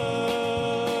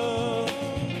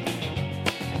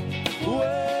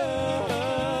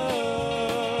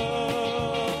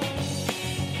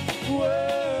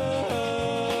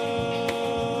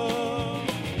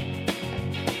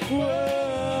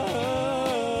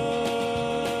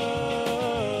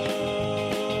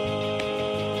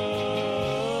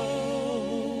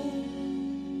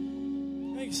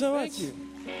 So Thank you.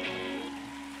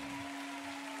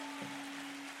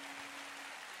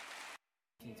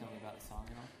 Can you tell me about the song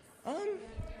at all?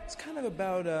 It's kind of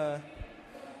about a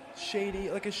shady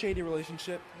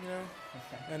relationship, you know,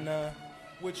 and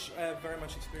which I have very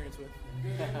much experience with.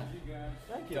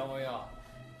 Thank you. Don't we all?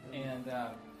 And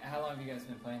how long have you guys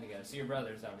been playing together? So you're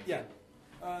brothers, obviously.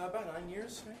 Yeah, about 9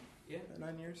 years, right? Yeah, about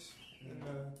 9 years, and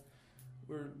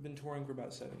we've been touring for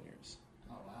about 7 years.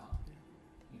 Oh wow.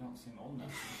 You don't seem old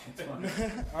enough.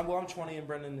 Well, I'm 20 and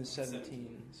Brendan is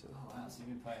 17. So. Oh, wow. So you've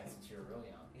been playing since you were real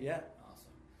young. Yeah.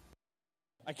 Awesome.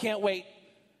 I can't wait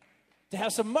to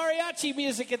have some mariachi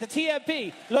music at the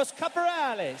TMP. Los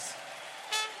Caporales.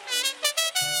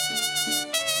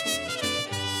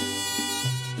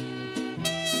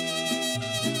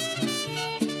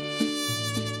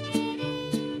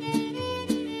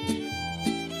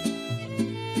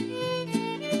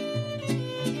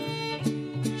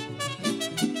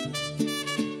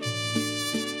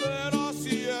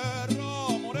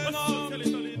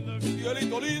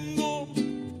 Lindo,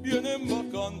 vienen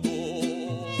bajando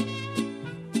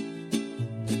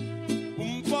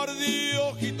un par de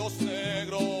ojitos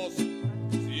negros,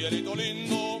 cielito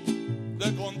lindo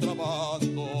de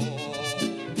contrabando.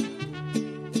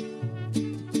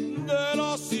 De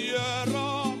la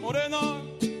Sierra Morena,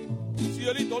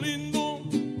 cielito lindo,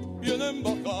 vienen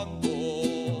bajando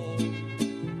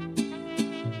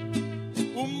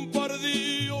un par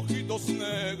de ojitos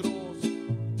negros,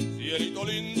 cielito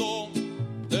lindo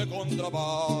de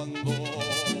contrabando.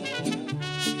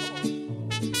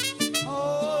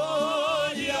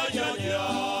 Ay, ay, ay,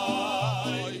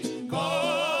 ay,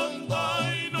 canta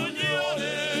y no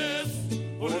llores,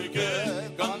 porque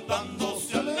cantando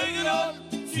se alegran,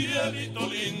 cielito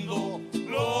lindo,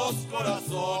 los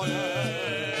corazones.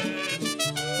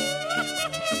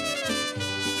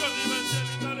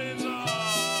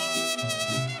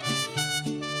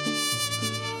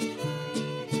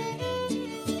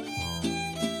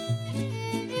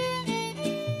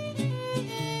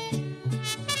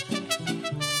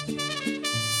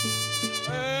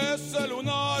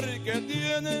 Que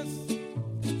tienes,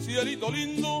 cielito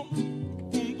lindo,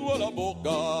 junto a la boca,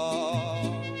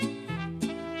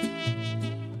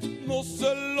 no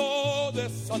se lo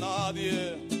des a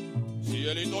nadie,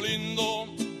 cielito lindo,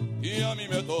 y a mí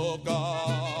me toca.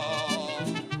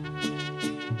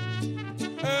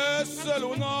 Ese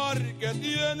lunar que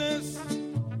tienes,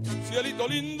 cielito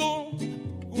lindo,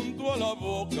 junto a la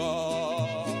boca,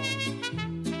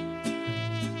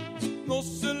 no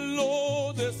se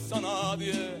lo des a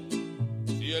nadie,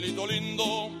 cielito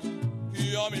lindo,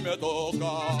 y a mí me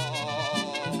toca.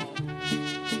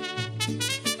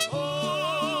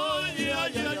 Ay,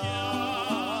 ay, ay,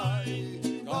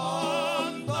 ay,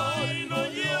 canta y no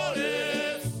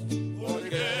llores,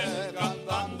 porque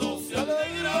cantando se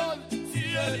alegran,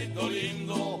 cielito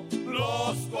lindo,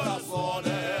 los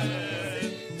corazones.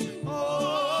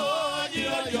 Ay,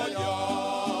 ay, ay,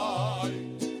 ay,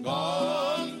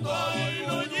 canta y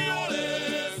no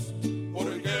llores,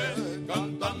 porque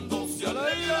cantando se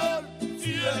alegran,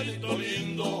 cielito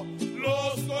lindo,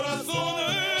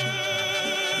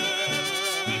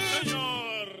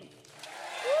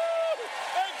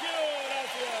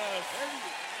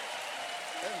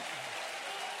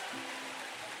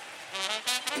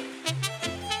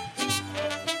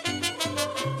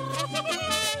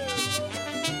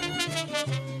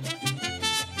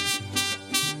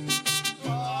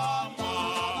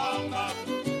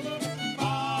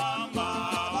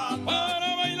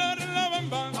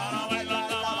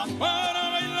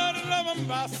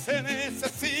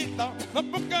 una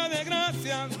poca de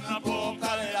gracia, una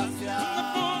poca de gracia,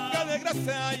 una poca de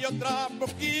gracia y otra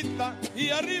poquita, y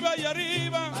arriba y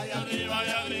arriba, ay arriba y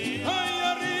arriba, ay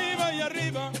arriba y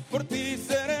arriba, por ti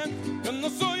seré. Yo no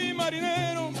soy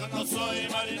marinero, yo no soy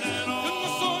marinero, yo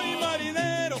no soy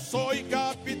marinero, soy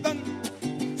capitán,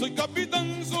 soy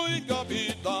capitán, soy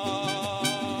capitán.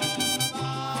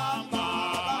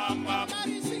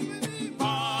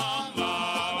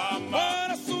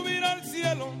 Para subir al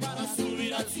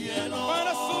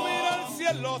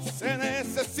cielo se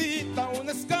necesita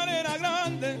una escalera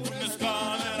grande, una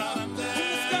escalera grande,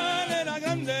 una escalera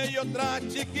grande y otra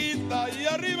chiquita, y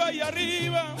arriba y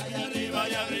arriba, ay arriba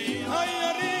y arriba, ay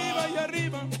arriba y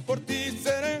arriba, por ti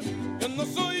seré. Yo no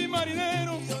soy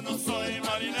marinero, yo no soy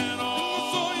marinero, yo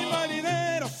no soy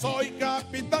marinero, soy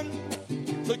capitán,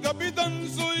 soy capitán,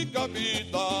 soy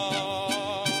capitán.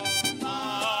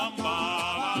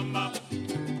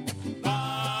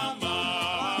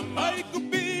 Ay,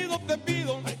 Cupido,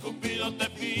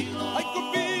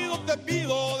 te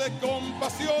pido de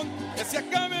compasión que se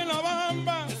acabe la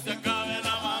bamba, que se acabe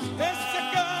la bamba, que se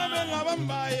acabe la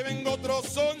bamba y venga otro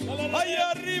son. Ay,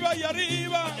 arriba y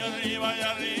arriba, ay, arriba y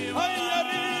arriba, ay,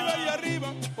 arriba y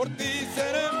arriba, por ti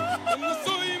seré. Yo no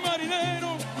soy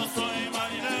marinero, no soy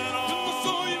marinero, yo no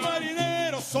soy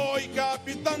marinero, soy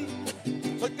capitán,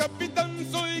 soy capitán,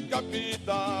 soy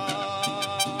capitán.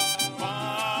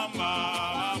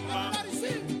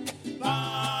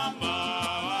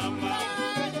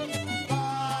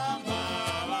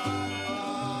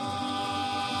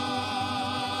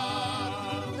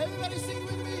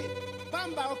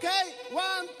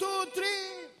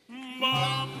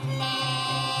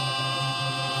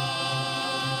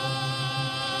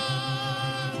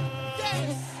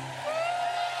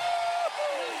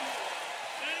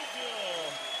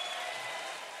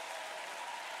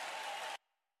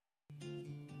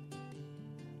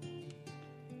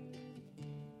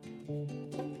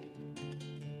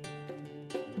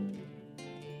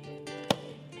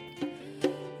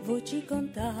 Vou te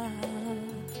contar,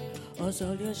 os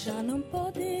olhos já não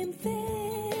podem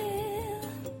ver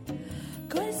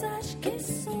coisas que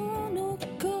só no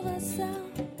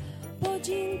coração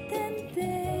pode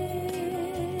entender.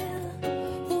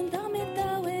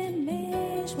 Fundamental é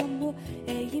mesmo amor,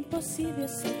 é impossível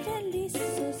ser feliz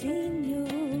sozinho.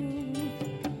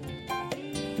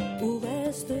 O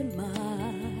resto é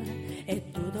mar, é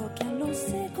tudo que eu não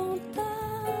sei contar.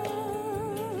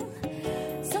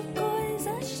 São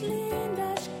coisas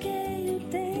lindas que eu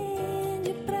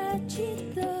tenho pra te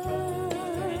dar.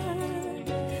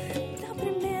 Da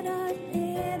primeira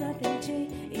era beijei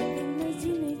e me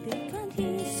imaginei ficando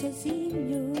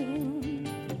sozinho.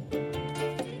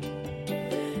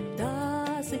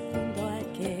 Da segunda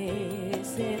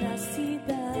aquecer a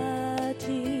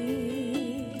cidade.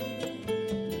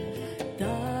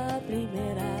 Da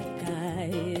primeira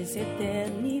cais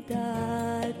eternidade.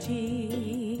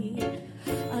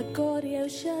 Agora eu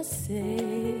já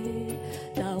sei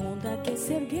da onda que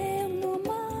se ergueu no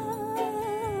mar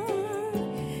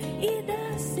e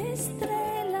das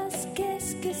estrelas que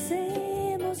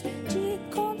esquecemos de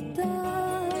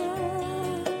contar.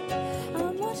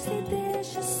 Amor, se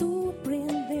deixa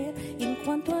surpreender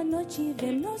enquanto a noite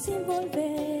vem nos envolver.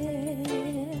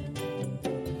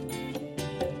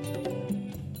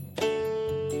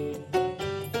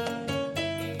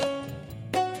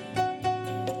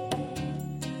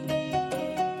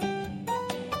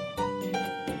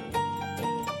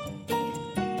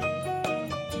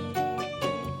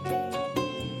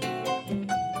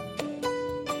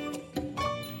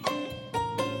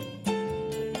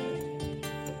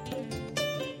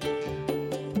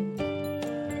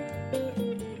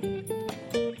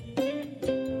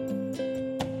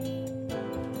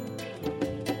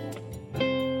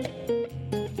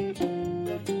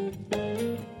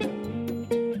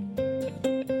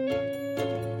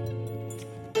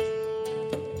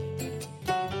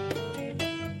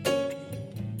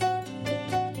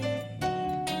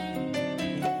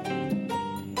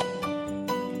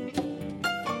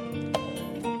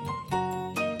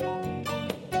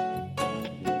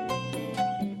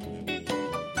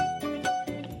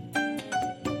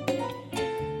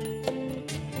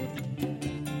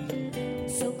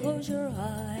 So close your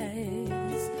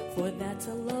eyes, for that's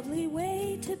a lovely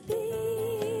way to be.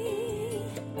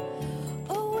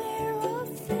 Aware of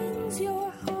things your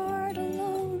heart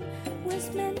alone was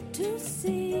meant to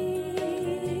see.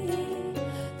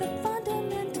 The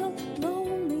fundamental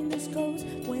loneliness goes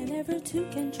whenever two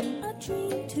can dream a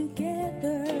dream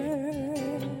together.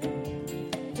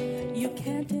 You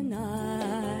can't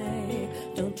deny,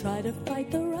 don't try to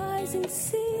fight the rising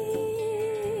sea.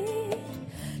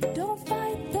 Don't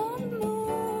fight the moon.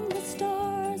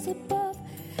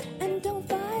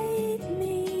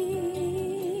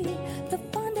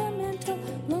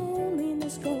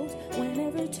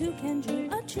 and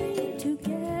dream a dream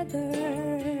together.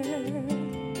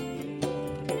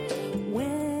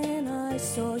 When I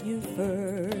saw you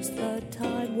first, the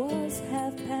time was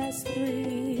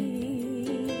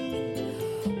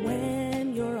 3:30.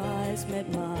 When your eyes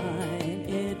met mine,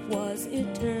 it was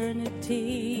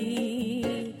eternity.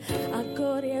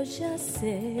 Agora eu já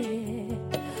sei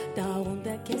da onde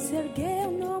é que se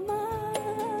ergueu no mar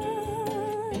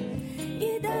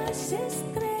e das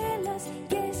estrelas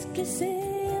que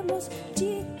esquecemos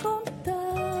de contar.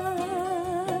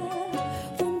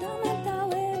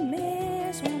 Fundamental é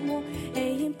mesmo amor,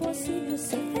 é impossível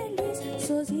ser feliz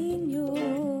sozinho,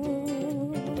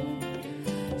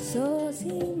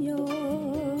 sozinho,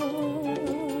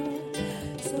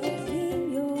 sozinho.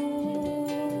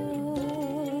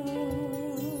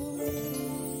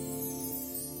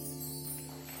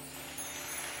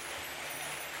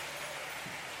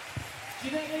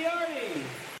 Jeanette Liardi.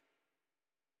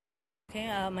 Okay,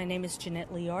 my name is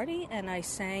Jeanette Liardi, and I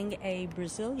sang a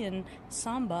Brazilian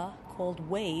samba called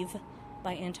Wave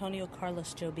by Antonio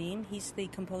Carlos Jobim. He's the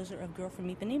composer of Girl from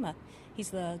Ipanema.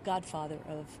 He's the godfather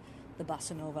of the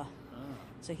bossa nova.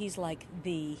 So he's like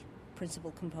the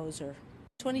principal composer.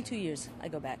 22 years I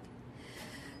go back.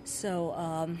 So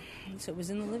it was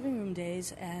in the living room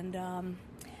days, and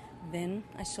then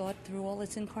I saw it through all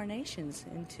its incarnations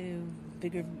into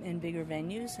bigger and bigger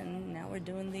venues, and now we're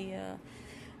doing the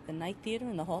Night Theater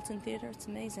and the Halton Theater. It's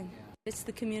amazing. It's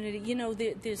the community. You know,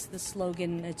 there's the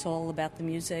slogan, it's all about the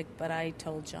music, but I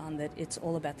told John that it's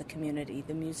all about the community.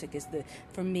 The music is,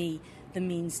 for me, the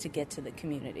means to get to the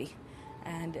community.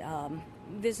 And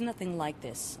there's nothing like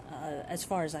this, as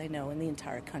far as I know, in the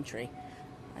entire country.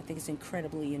 I think it's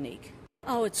incredibly unique.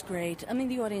 Oh, it's great. I mean,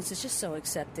 the audience is just so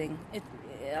accepting.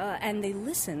 And they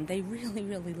listen. They really,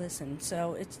 really listen.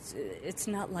 So it's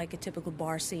not like a typical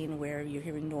bar scene where you're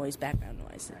hearing noise, background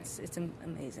noise. It's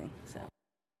amazing. So.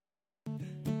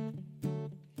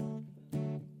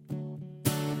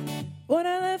 When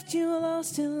I left you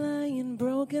lost and lying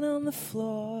broken on the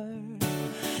floor,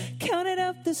 counted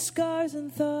up the scars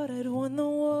and thought I'd won the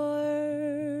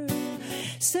war.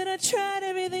 Said I tried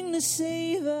everything to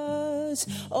save us,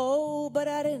 oh, but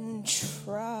I didn't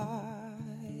try.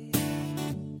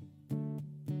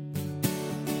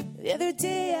 The other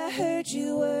day I heard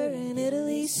you were in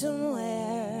Italy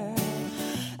somewhere.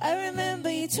 I remember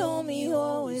you told me you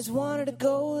always wanted to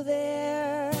go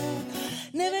there.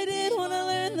 Never did want to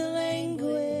learn the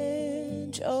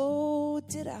language, oh,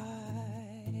 did I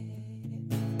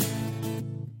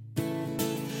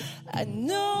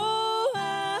know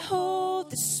I hold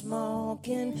the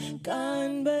smoking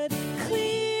gun, but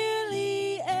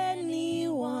clearly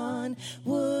anyone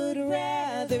would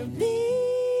rather be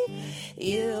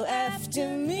you after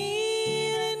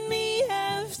me than me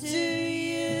after you.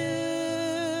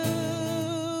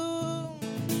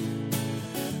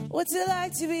 What's it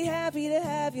like to be happy, to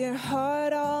have your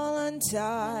heart all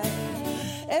untied?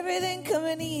 Everything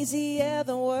coming easy, yeah,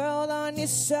 the world on your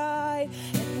side.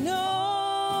 And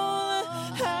all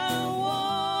I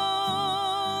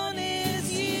want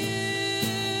is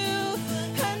you.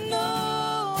 I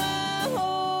know I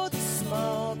hold the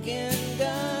smoking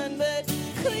gun, but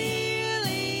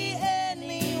clearly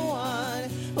anyone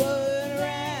would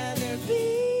rather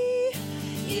be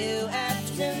you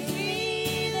after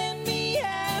me than me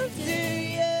after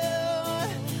you.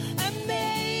 I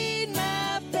made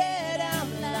my bed,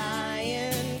 I'm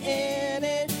lying in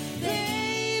it.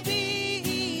 Baby,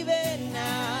 even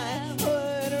I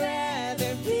would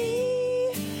rather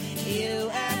be you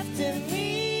after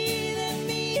me than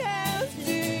me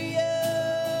after you.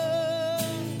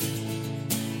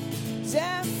 'Cause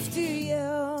after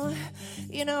you,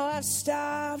 you know, I've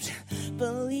stopped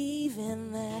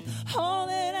believing that all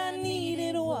that I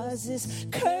needed was this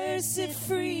cursed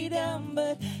freedom.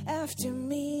 But after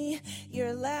me,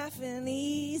 you're laughing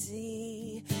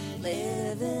easy,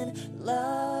 living,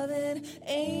 loving,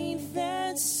 ain't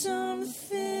that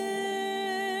something?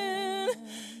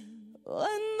 Well,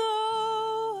 I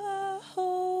know I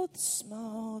hold the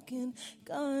smoking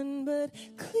gun, but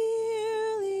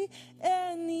clearly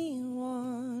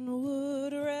anyone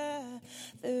would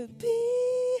rather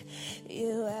be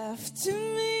you after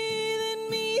me than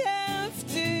me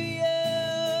after you.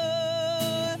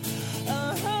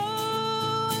 Oh, I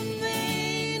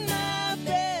made my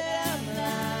bed, I'm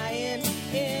lying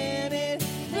in it.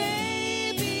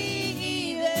 Baby,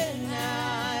 even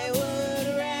I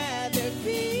would rather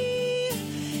be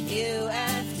you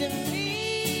after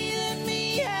me than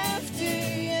me after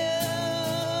you.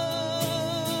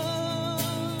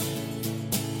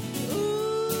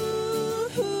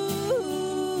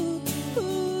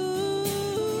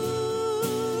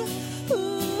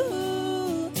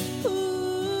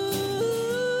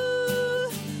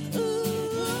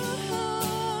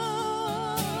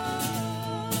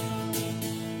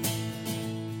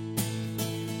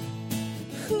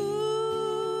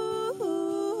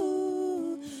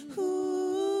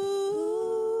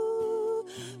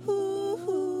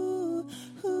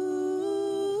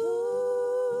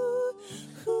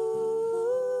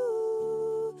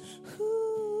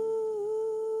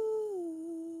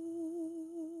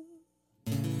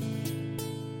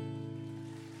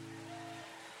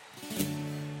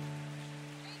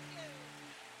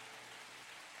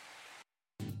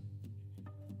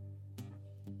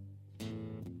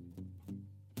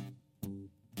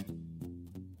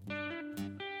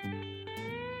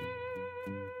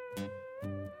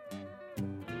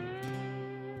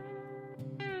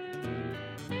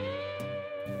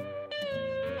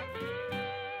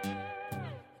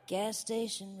 Gas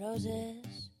station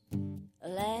roses, a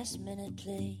last minute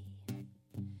plea,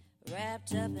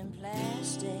 wrapped up in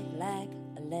plastic like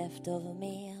a leftover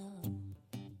meal.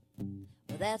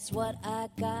 Well, that's what I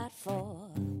got for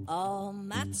all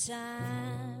my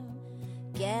time.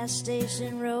 Gas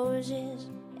station roses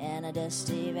and a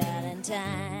dusty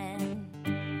Valentine.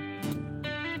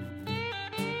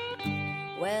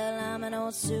 Well, I'm an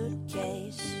old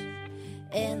suitcase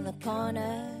in the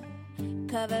corner,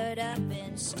 covered up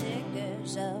in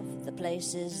stickers of the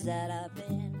places that I've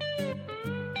been,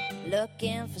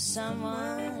 looking for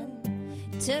someone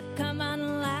to come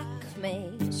unlock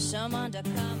me, someone to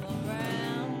come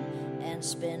around and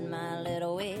spin my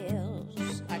little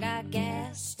wheels. I got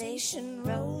gas station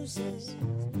roses,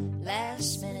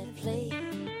 last minute plea,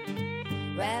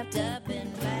 wrapped up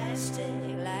in plastic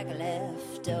like a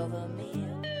leftover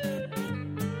meal.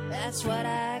 That's what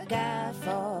I got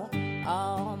for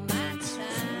all my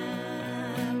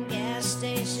time. Gas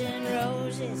station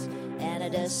roses and a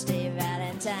dusty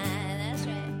Valentine. That's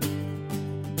right.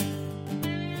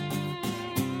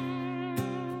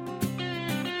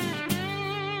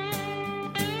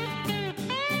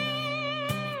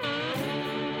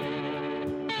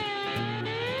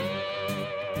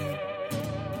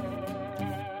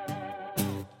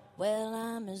 Well,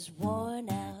 I'm as worn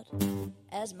out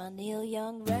as my Neil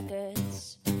Young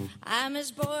records. I'm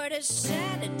as bored as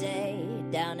Saturday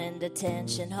down in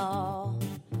detention hall.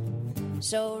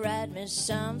 So write me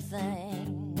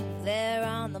something there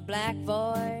on the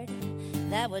blackboard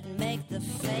that would make the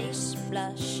face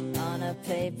blush on a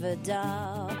paper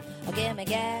doll. Or give me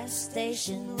gas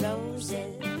station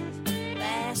roses,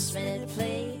 last minute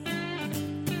plea,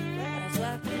 wrapped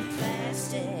up in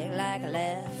plastic like a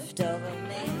leftover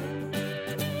meal.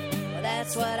 Well,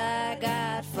 that's what I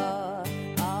got for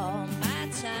all my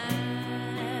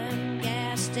time.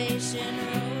 Gas station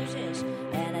roses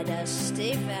and a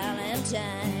dusty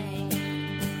Valentine.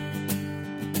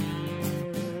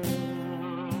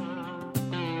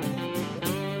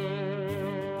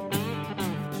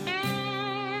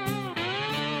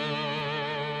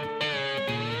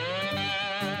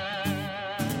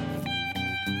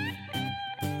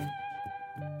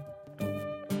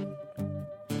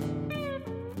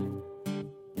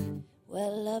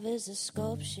 Well, love is a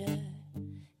sculpture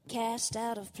cast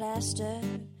out of plaster,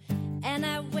 and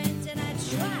I went and I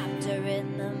dropped her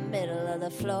in the middle of the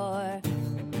floor.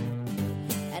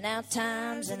 And now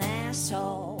time's an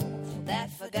asshole that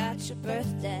forgot your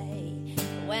birthday,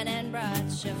 went and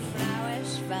brought your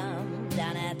flowers from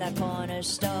down at the corner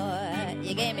store.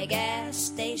 You gave me gas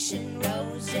station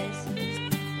roses,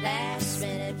 last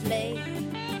minute plate,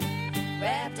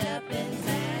 wrapped up in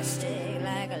plastic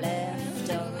like a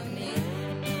leftover meal.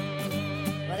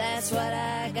 Well, that's what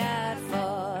I got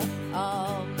for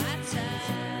all my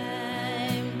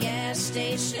time. Gas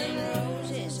station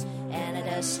roses and a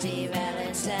dusty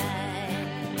Valentine.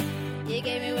 You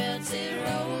gave me wilted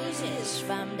roses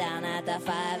from down at the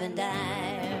 5 and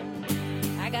Dime.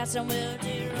 I got some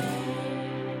wilted roses.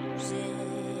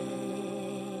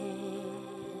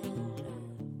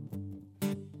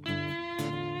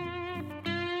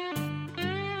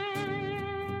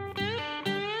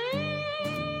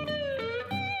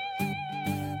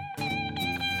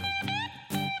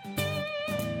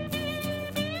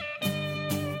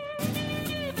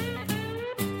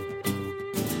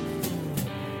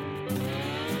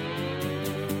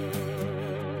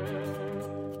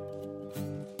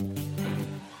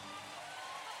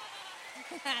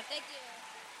 Thank you.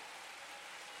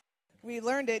 We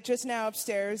learned it just now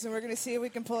upstairs, and we're going to see if we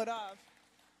can pull it off.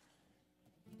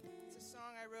 It's a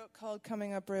song I wrote called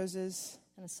Coming Up Roses.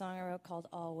 And a song I wrote called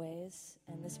Always.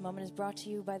 And this moment is brought to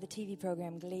you by the TV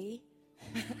program Glee.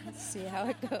 Let's see how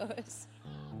it goes.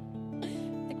 I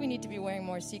think we need to be wearing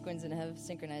more sequins and have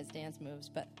synchronized dance moves,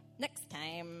 but next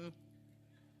time.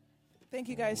 Thank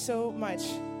you guys so much.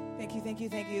 Thank you, thank you,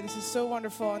 thank you. This is so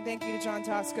wonderful, and thank you to John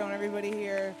Tosco and everybody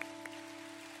here.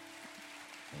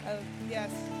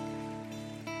 Yes.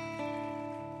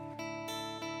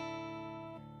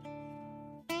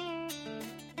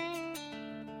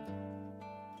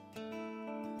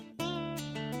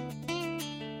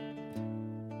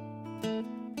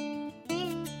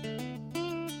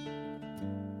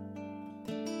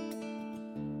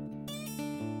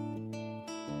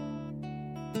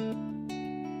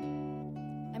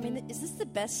 I mean, is this the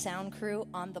best sound crew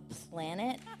on the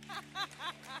planet?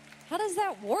 How does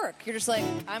that work? You're just like,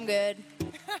 I'm good.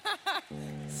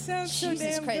 Sounds Jesus so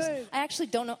damn Christ. good. I actually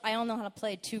don't know. I don't know how to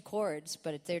play 2 chords,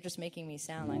 but they're just making me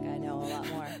sound like I know a lot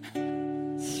more.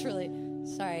 It's really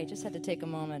sorry. I just had to take a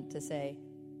moment to say,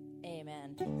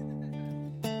 Amen.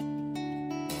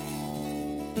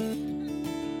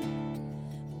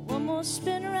 don't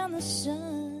spin around the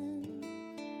sun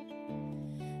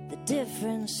the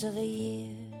difference of a year.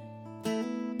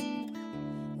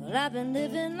 Well, I've been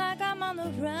living like I'm on the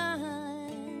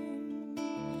run,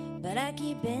 but I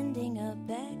keep ending up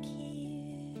back here.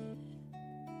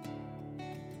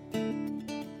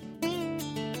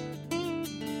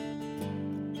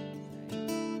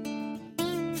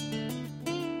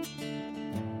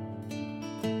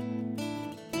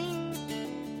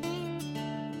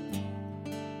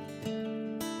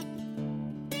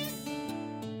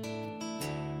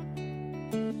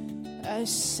 I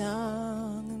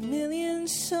sung a million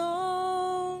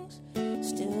songs,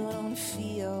 still don't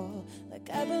feel like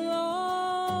I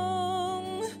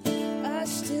belong. I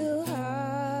still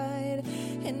hide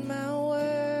in my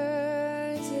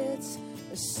words, it's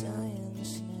a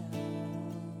science now.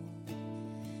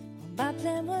 My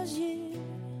plan was you,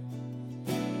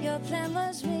 your plan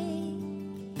was me.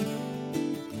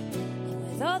 And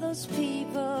with all those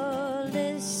people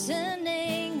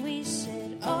listening, we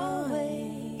said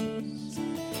always,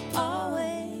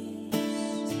 always,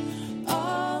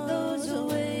 all those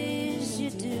ways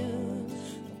you do.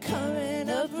 Coming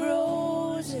up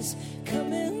roses,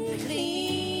 coming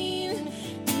clean.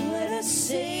 Do what I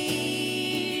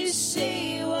say,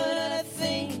 say what I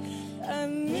think I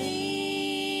mean.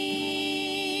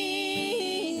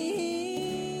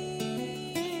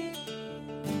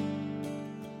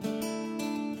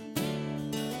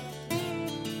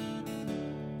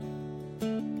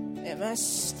 Am I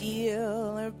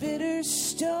steel or bitter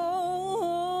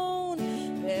stone?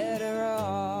 Better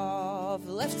off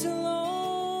left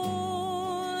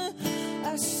alone.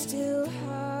 I still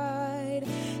hide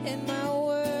in my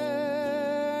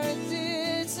words.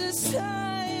 It's a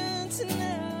science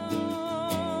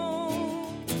now.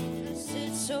 I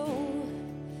said so,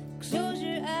 close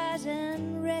your eyes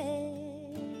and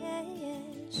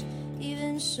rest.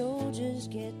 Even soldiers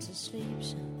get to sleep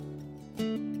some.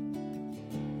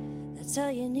 That's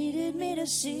all you needed me to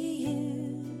see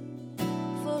you,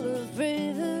 full of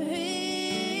bravery.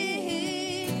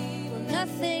 Well,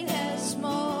 nothing has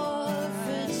more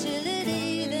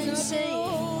fertility than saying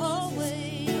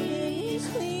always,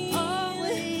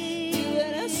 always. Do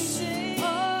what I say,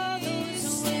 all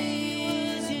those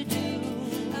ways you do.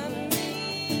 I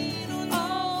mean,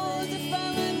 all the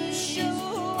following the show.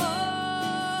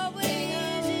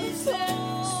 Always is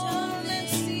Phone and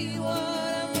see what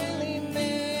I'm really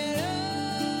made of.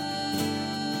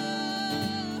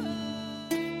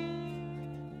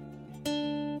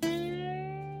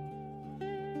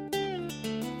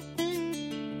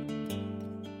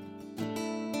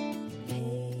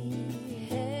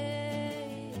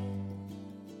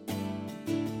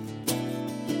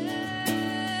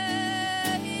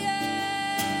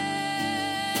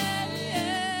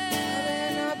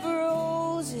 Coming up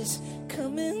roses,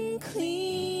 coming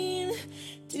clean.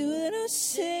 Do what I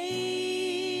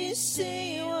say,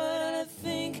 say what I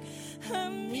think I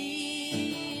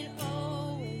mean.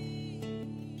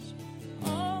 Always,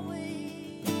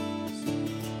 always.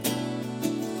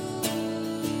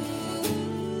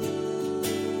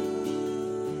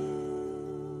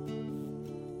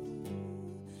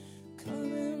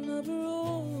 Coming up roses.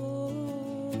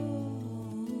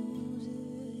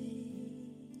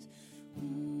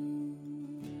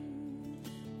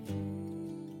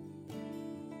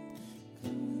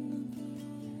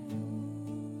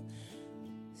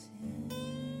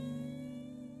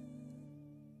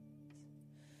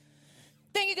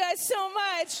 Thank you guys so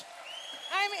much.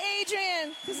 I'm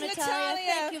Adrian. This is Natalia. Natalia.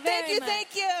 Thank you very much.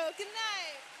 Thank you. Good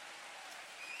night.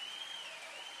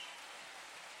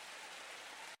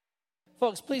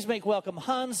 Folks, please make welcome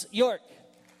Hans York.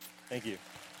 Thank you.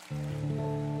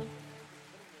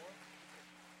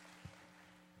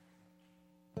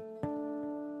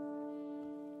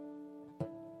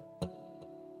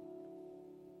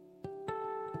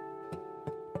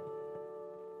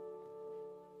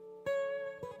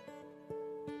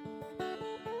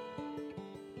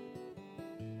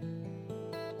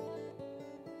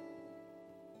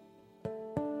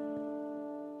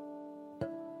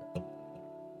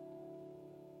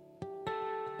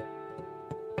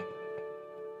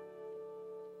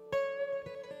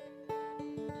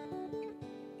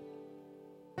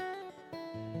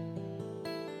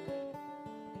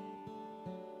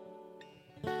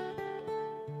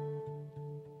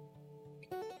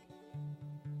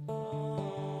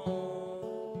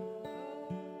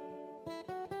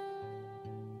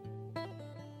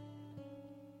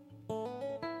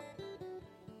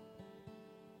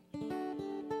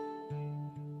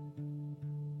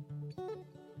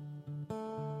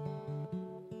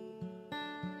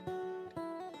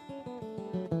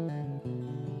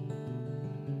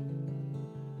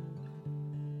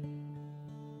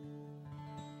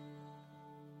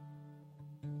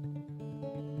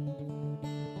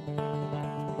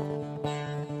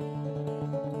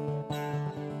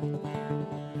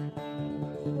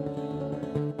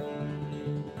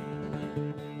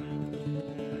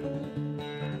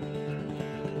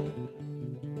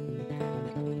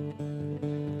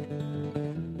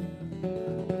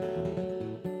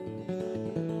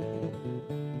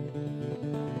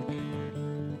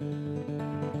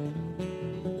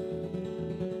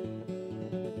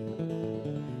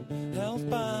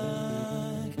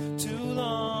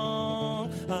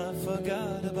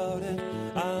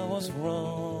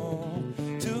 all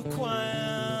too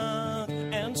quiet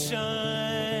and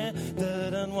shy.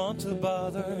 Didn't want to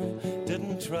bother,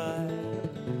 didn't try.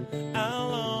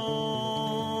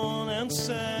 Alone and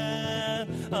sad,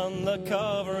 under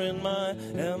cover in my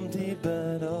empty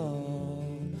bed. Oh,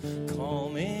 call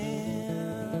me.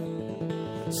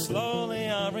 Slowly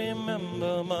I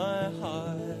remember my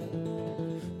heart.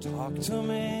 Talk to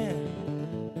me.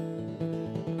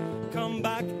 Come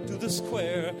back to the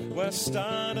square where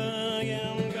start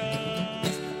again.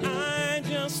 'Cause I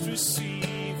just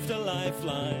received a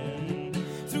lifeline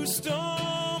through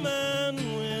storm and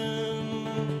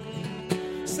wind.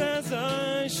 Says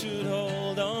I should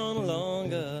hold on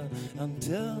longer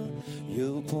until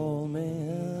you pull me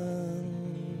in.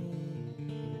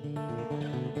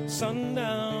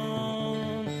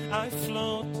 Sundown, I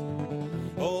float,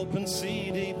 open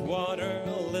sea, deep water,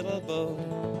 a little boat.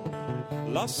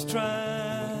 Lost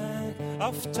track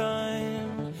of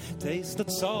time, tasted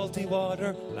salty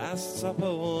water, last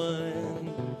supper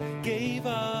wine. Gave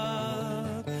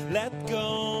up, let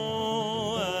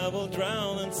go, I will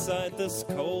drown inside this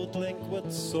cold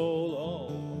liquid soul.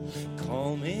 Oh,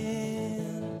 call me.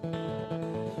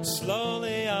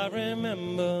 Slowly I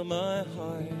remember my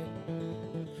heart.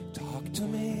 Talk to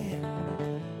me.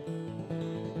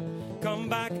 Come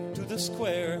back to the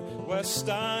square where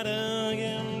start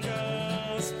again.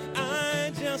 'Cause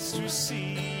I just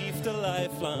received a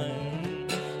lifeline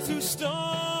through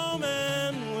storm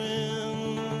and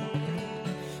wind.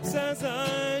 Says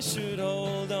I should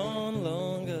hold on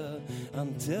longer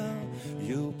until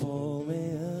you pull me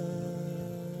in.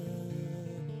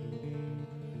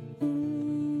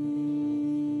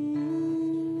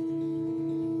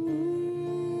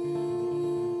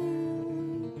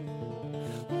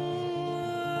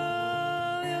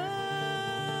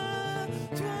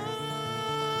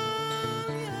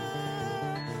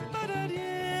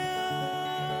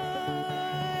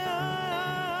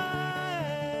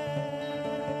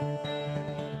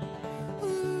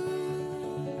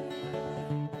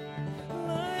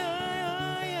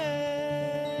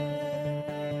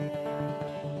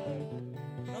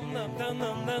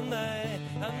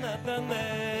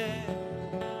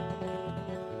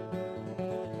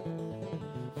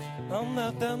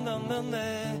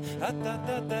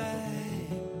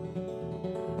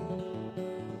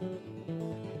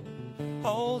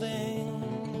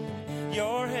 Holding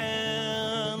your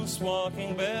hands,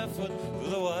 walking barefoot through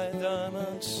the white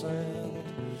diamond sand.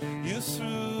 You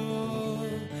threw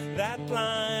that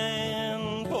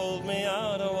line, pulled me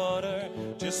out of water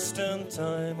just in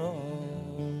time. Oh,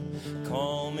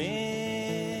 call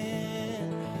me.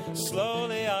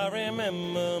 Slowly I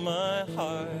remember my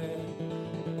heart.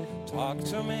 Talk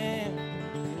to me.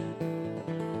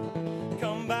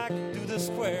 Come back to the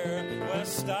square where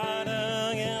start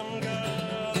again.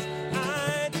 'Cause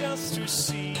I just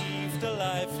received a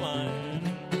lifeline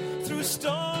through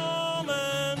storm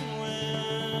and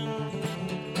wind.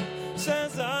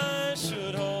 Says I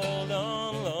should hold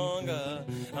on longer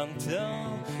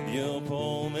until you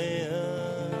pull me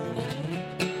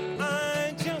in.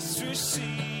 I just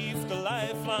received a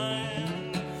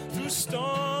lifeline through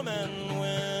storm and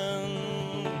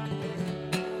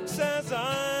wind. Says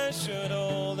I should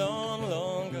hold on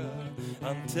longer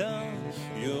until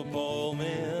you pull me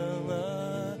in.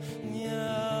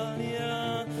 Yeah,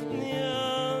 yeah,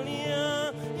 yeah, yeah,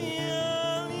 yeah,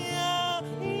 yeah,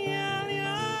 yeah,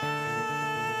 yeah.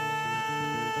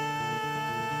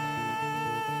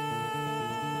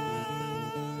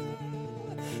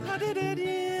 I did it,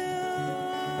 yeah.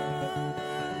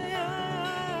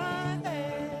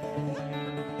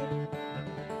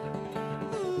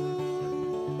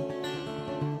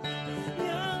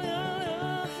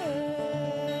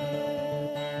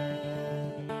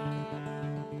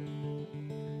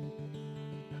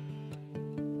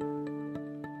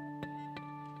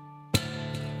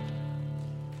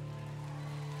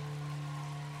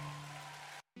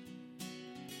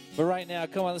 But right now,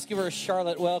 come on, let's give her a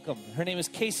Charlotte welcome. Her name is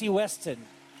Casey Weston.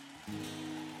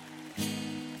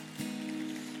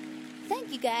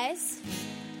 Thank you, guys.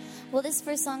 Well, this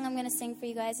first song I'm going to sing for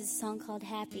you guys is a song called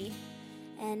Happy.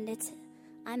 And it's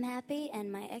I'm happy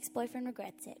and my ex-boyfriend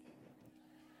regrets it.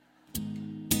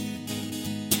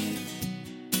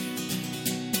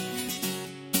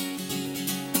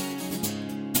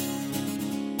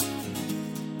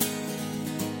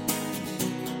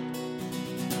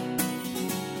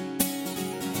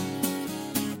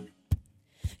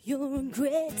 Your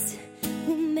regrets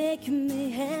will make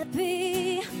me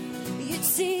happy. Your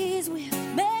tears will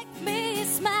make me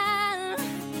smile.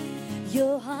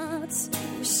 Your hearts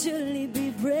will surely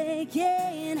be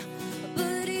breaking,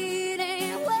 but it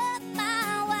ain't worth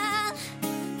my while.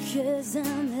 'cause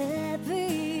I'm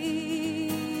happy.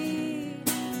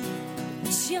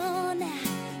 But you're not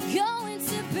going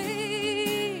to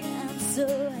be. I'm so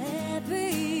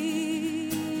happy.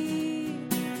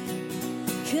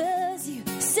 'Cause you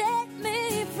set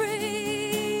me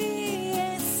free.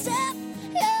 And stop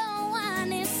your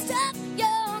whining, stop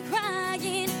your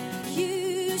crying.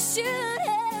 You should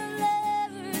have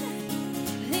learned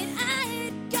that I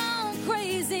had gone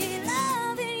crazy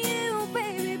loving you,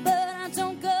 baby, but I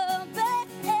don't go back.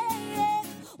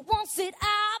 Once that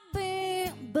I've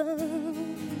been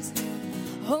burned.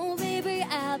 Oh, baby,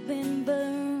 I've been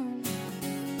burned.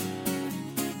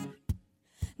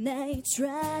 Now you're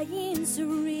trying to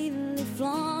really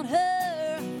flaunt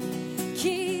her,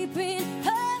 keeping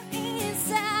her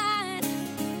inside.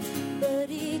 But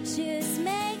it just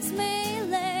makes me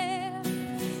laugh,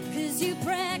 'cause you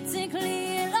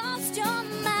practically lost your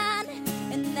mind.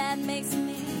 And that makes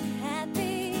me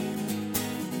happy.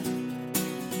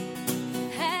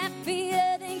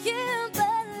 Happier than you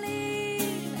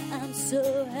believe. I'm so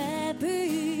happy.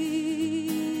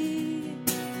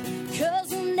 'Cause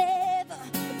you'll never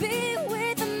be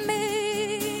with me.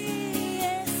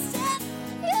 And stop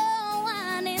your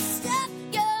whining, stop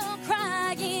your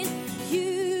crying.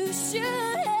 You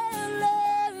should have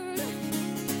learned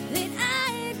that I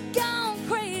had gone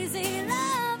crazy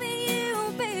loving you,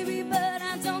 baby, but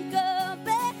I don't go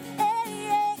back.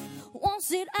 Once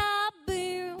that I've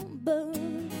been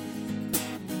burned.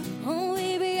 Oh,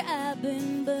 baby, I've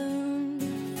been burned.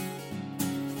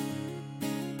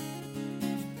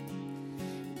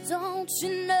 Don't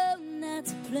you know not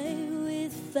to play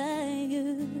with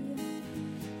fire?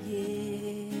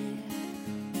 Yeah.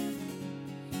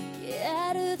 Get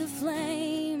out of the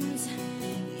flames,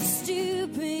 you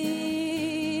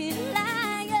stupid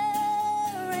liar.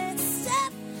 And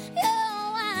stop your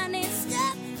whining,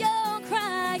 stop your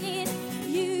crying.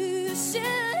 You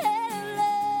should have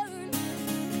learned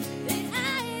that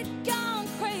I had gone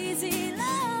crazy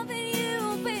loving you,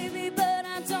 baby, but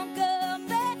I don't go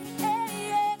back.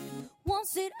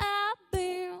 Once that I've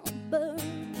been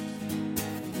burned.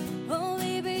 Oh,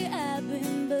 baby, I've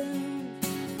been burned.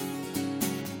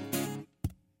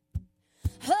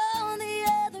 All the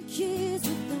other kids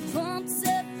with the pumps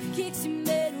up kicks, you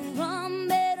better run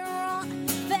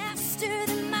faster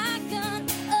than my gun.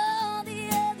 All the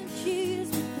other kids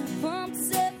with the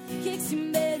pumps up kicks,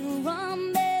 you better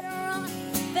run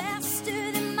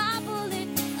faster than my bullet.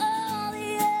 All the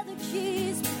other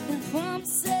kids with the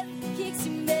pumps up kicks,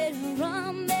 you better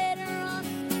run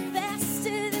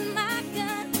faster than my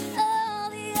gun. All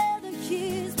the other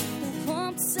kids with the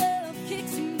pumps up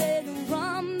kicks, you better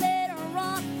run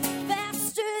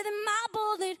faster than my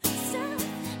bullet. Stop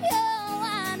your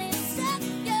whining, stop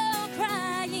your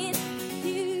crying.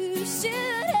 You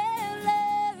should have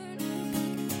learned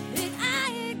that I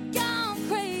had gone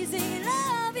crazy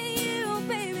loving you,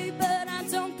 baby, but I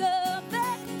don't go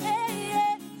back.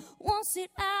 Once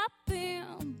that I've been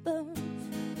burned.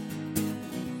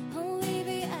 Oh,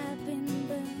 baby, I've been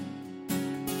burned.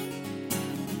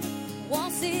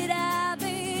 Once that I've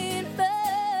been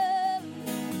burned.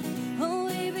 Oh,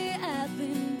 baby, I've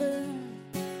been burned.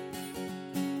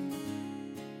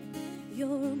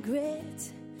 Your regret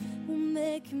will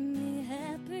make me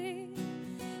happy,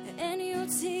 and your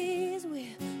tears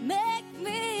will make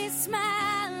me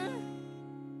smile.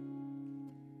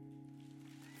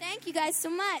 Thank you guys so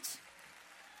much.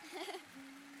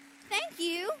 Thank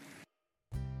you.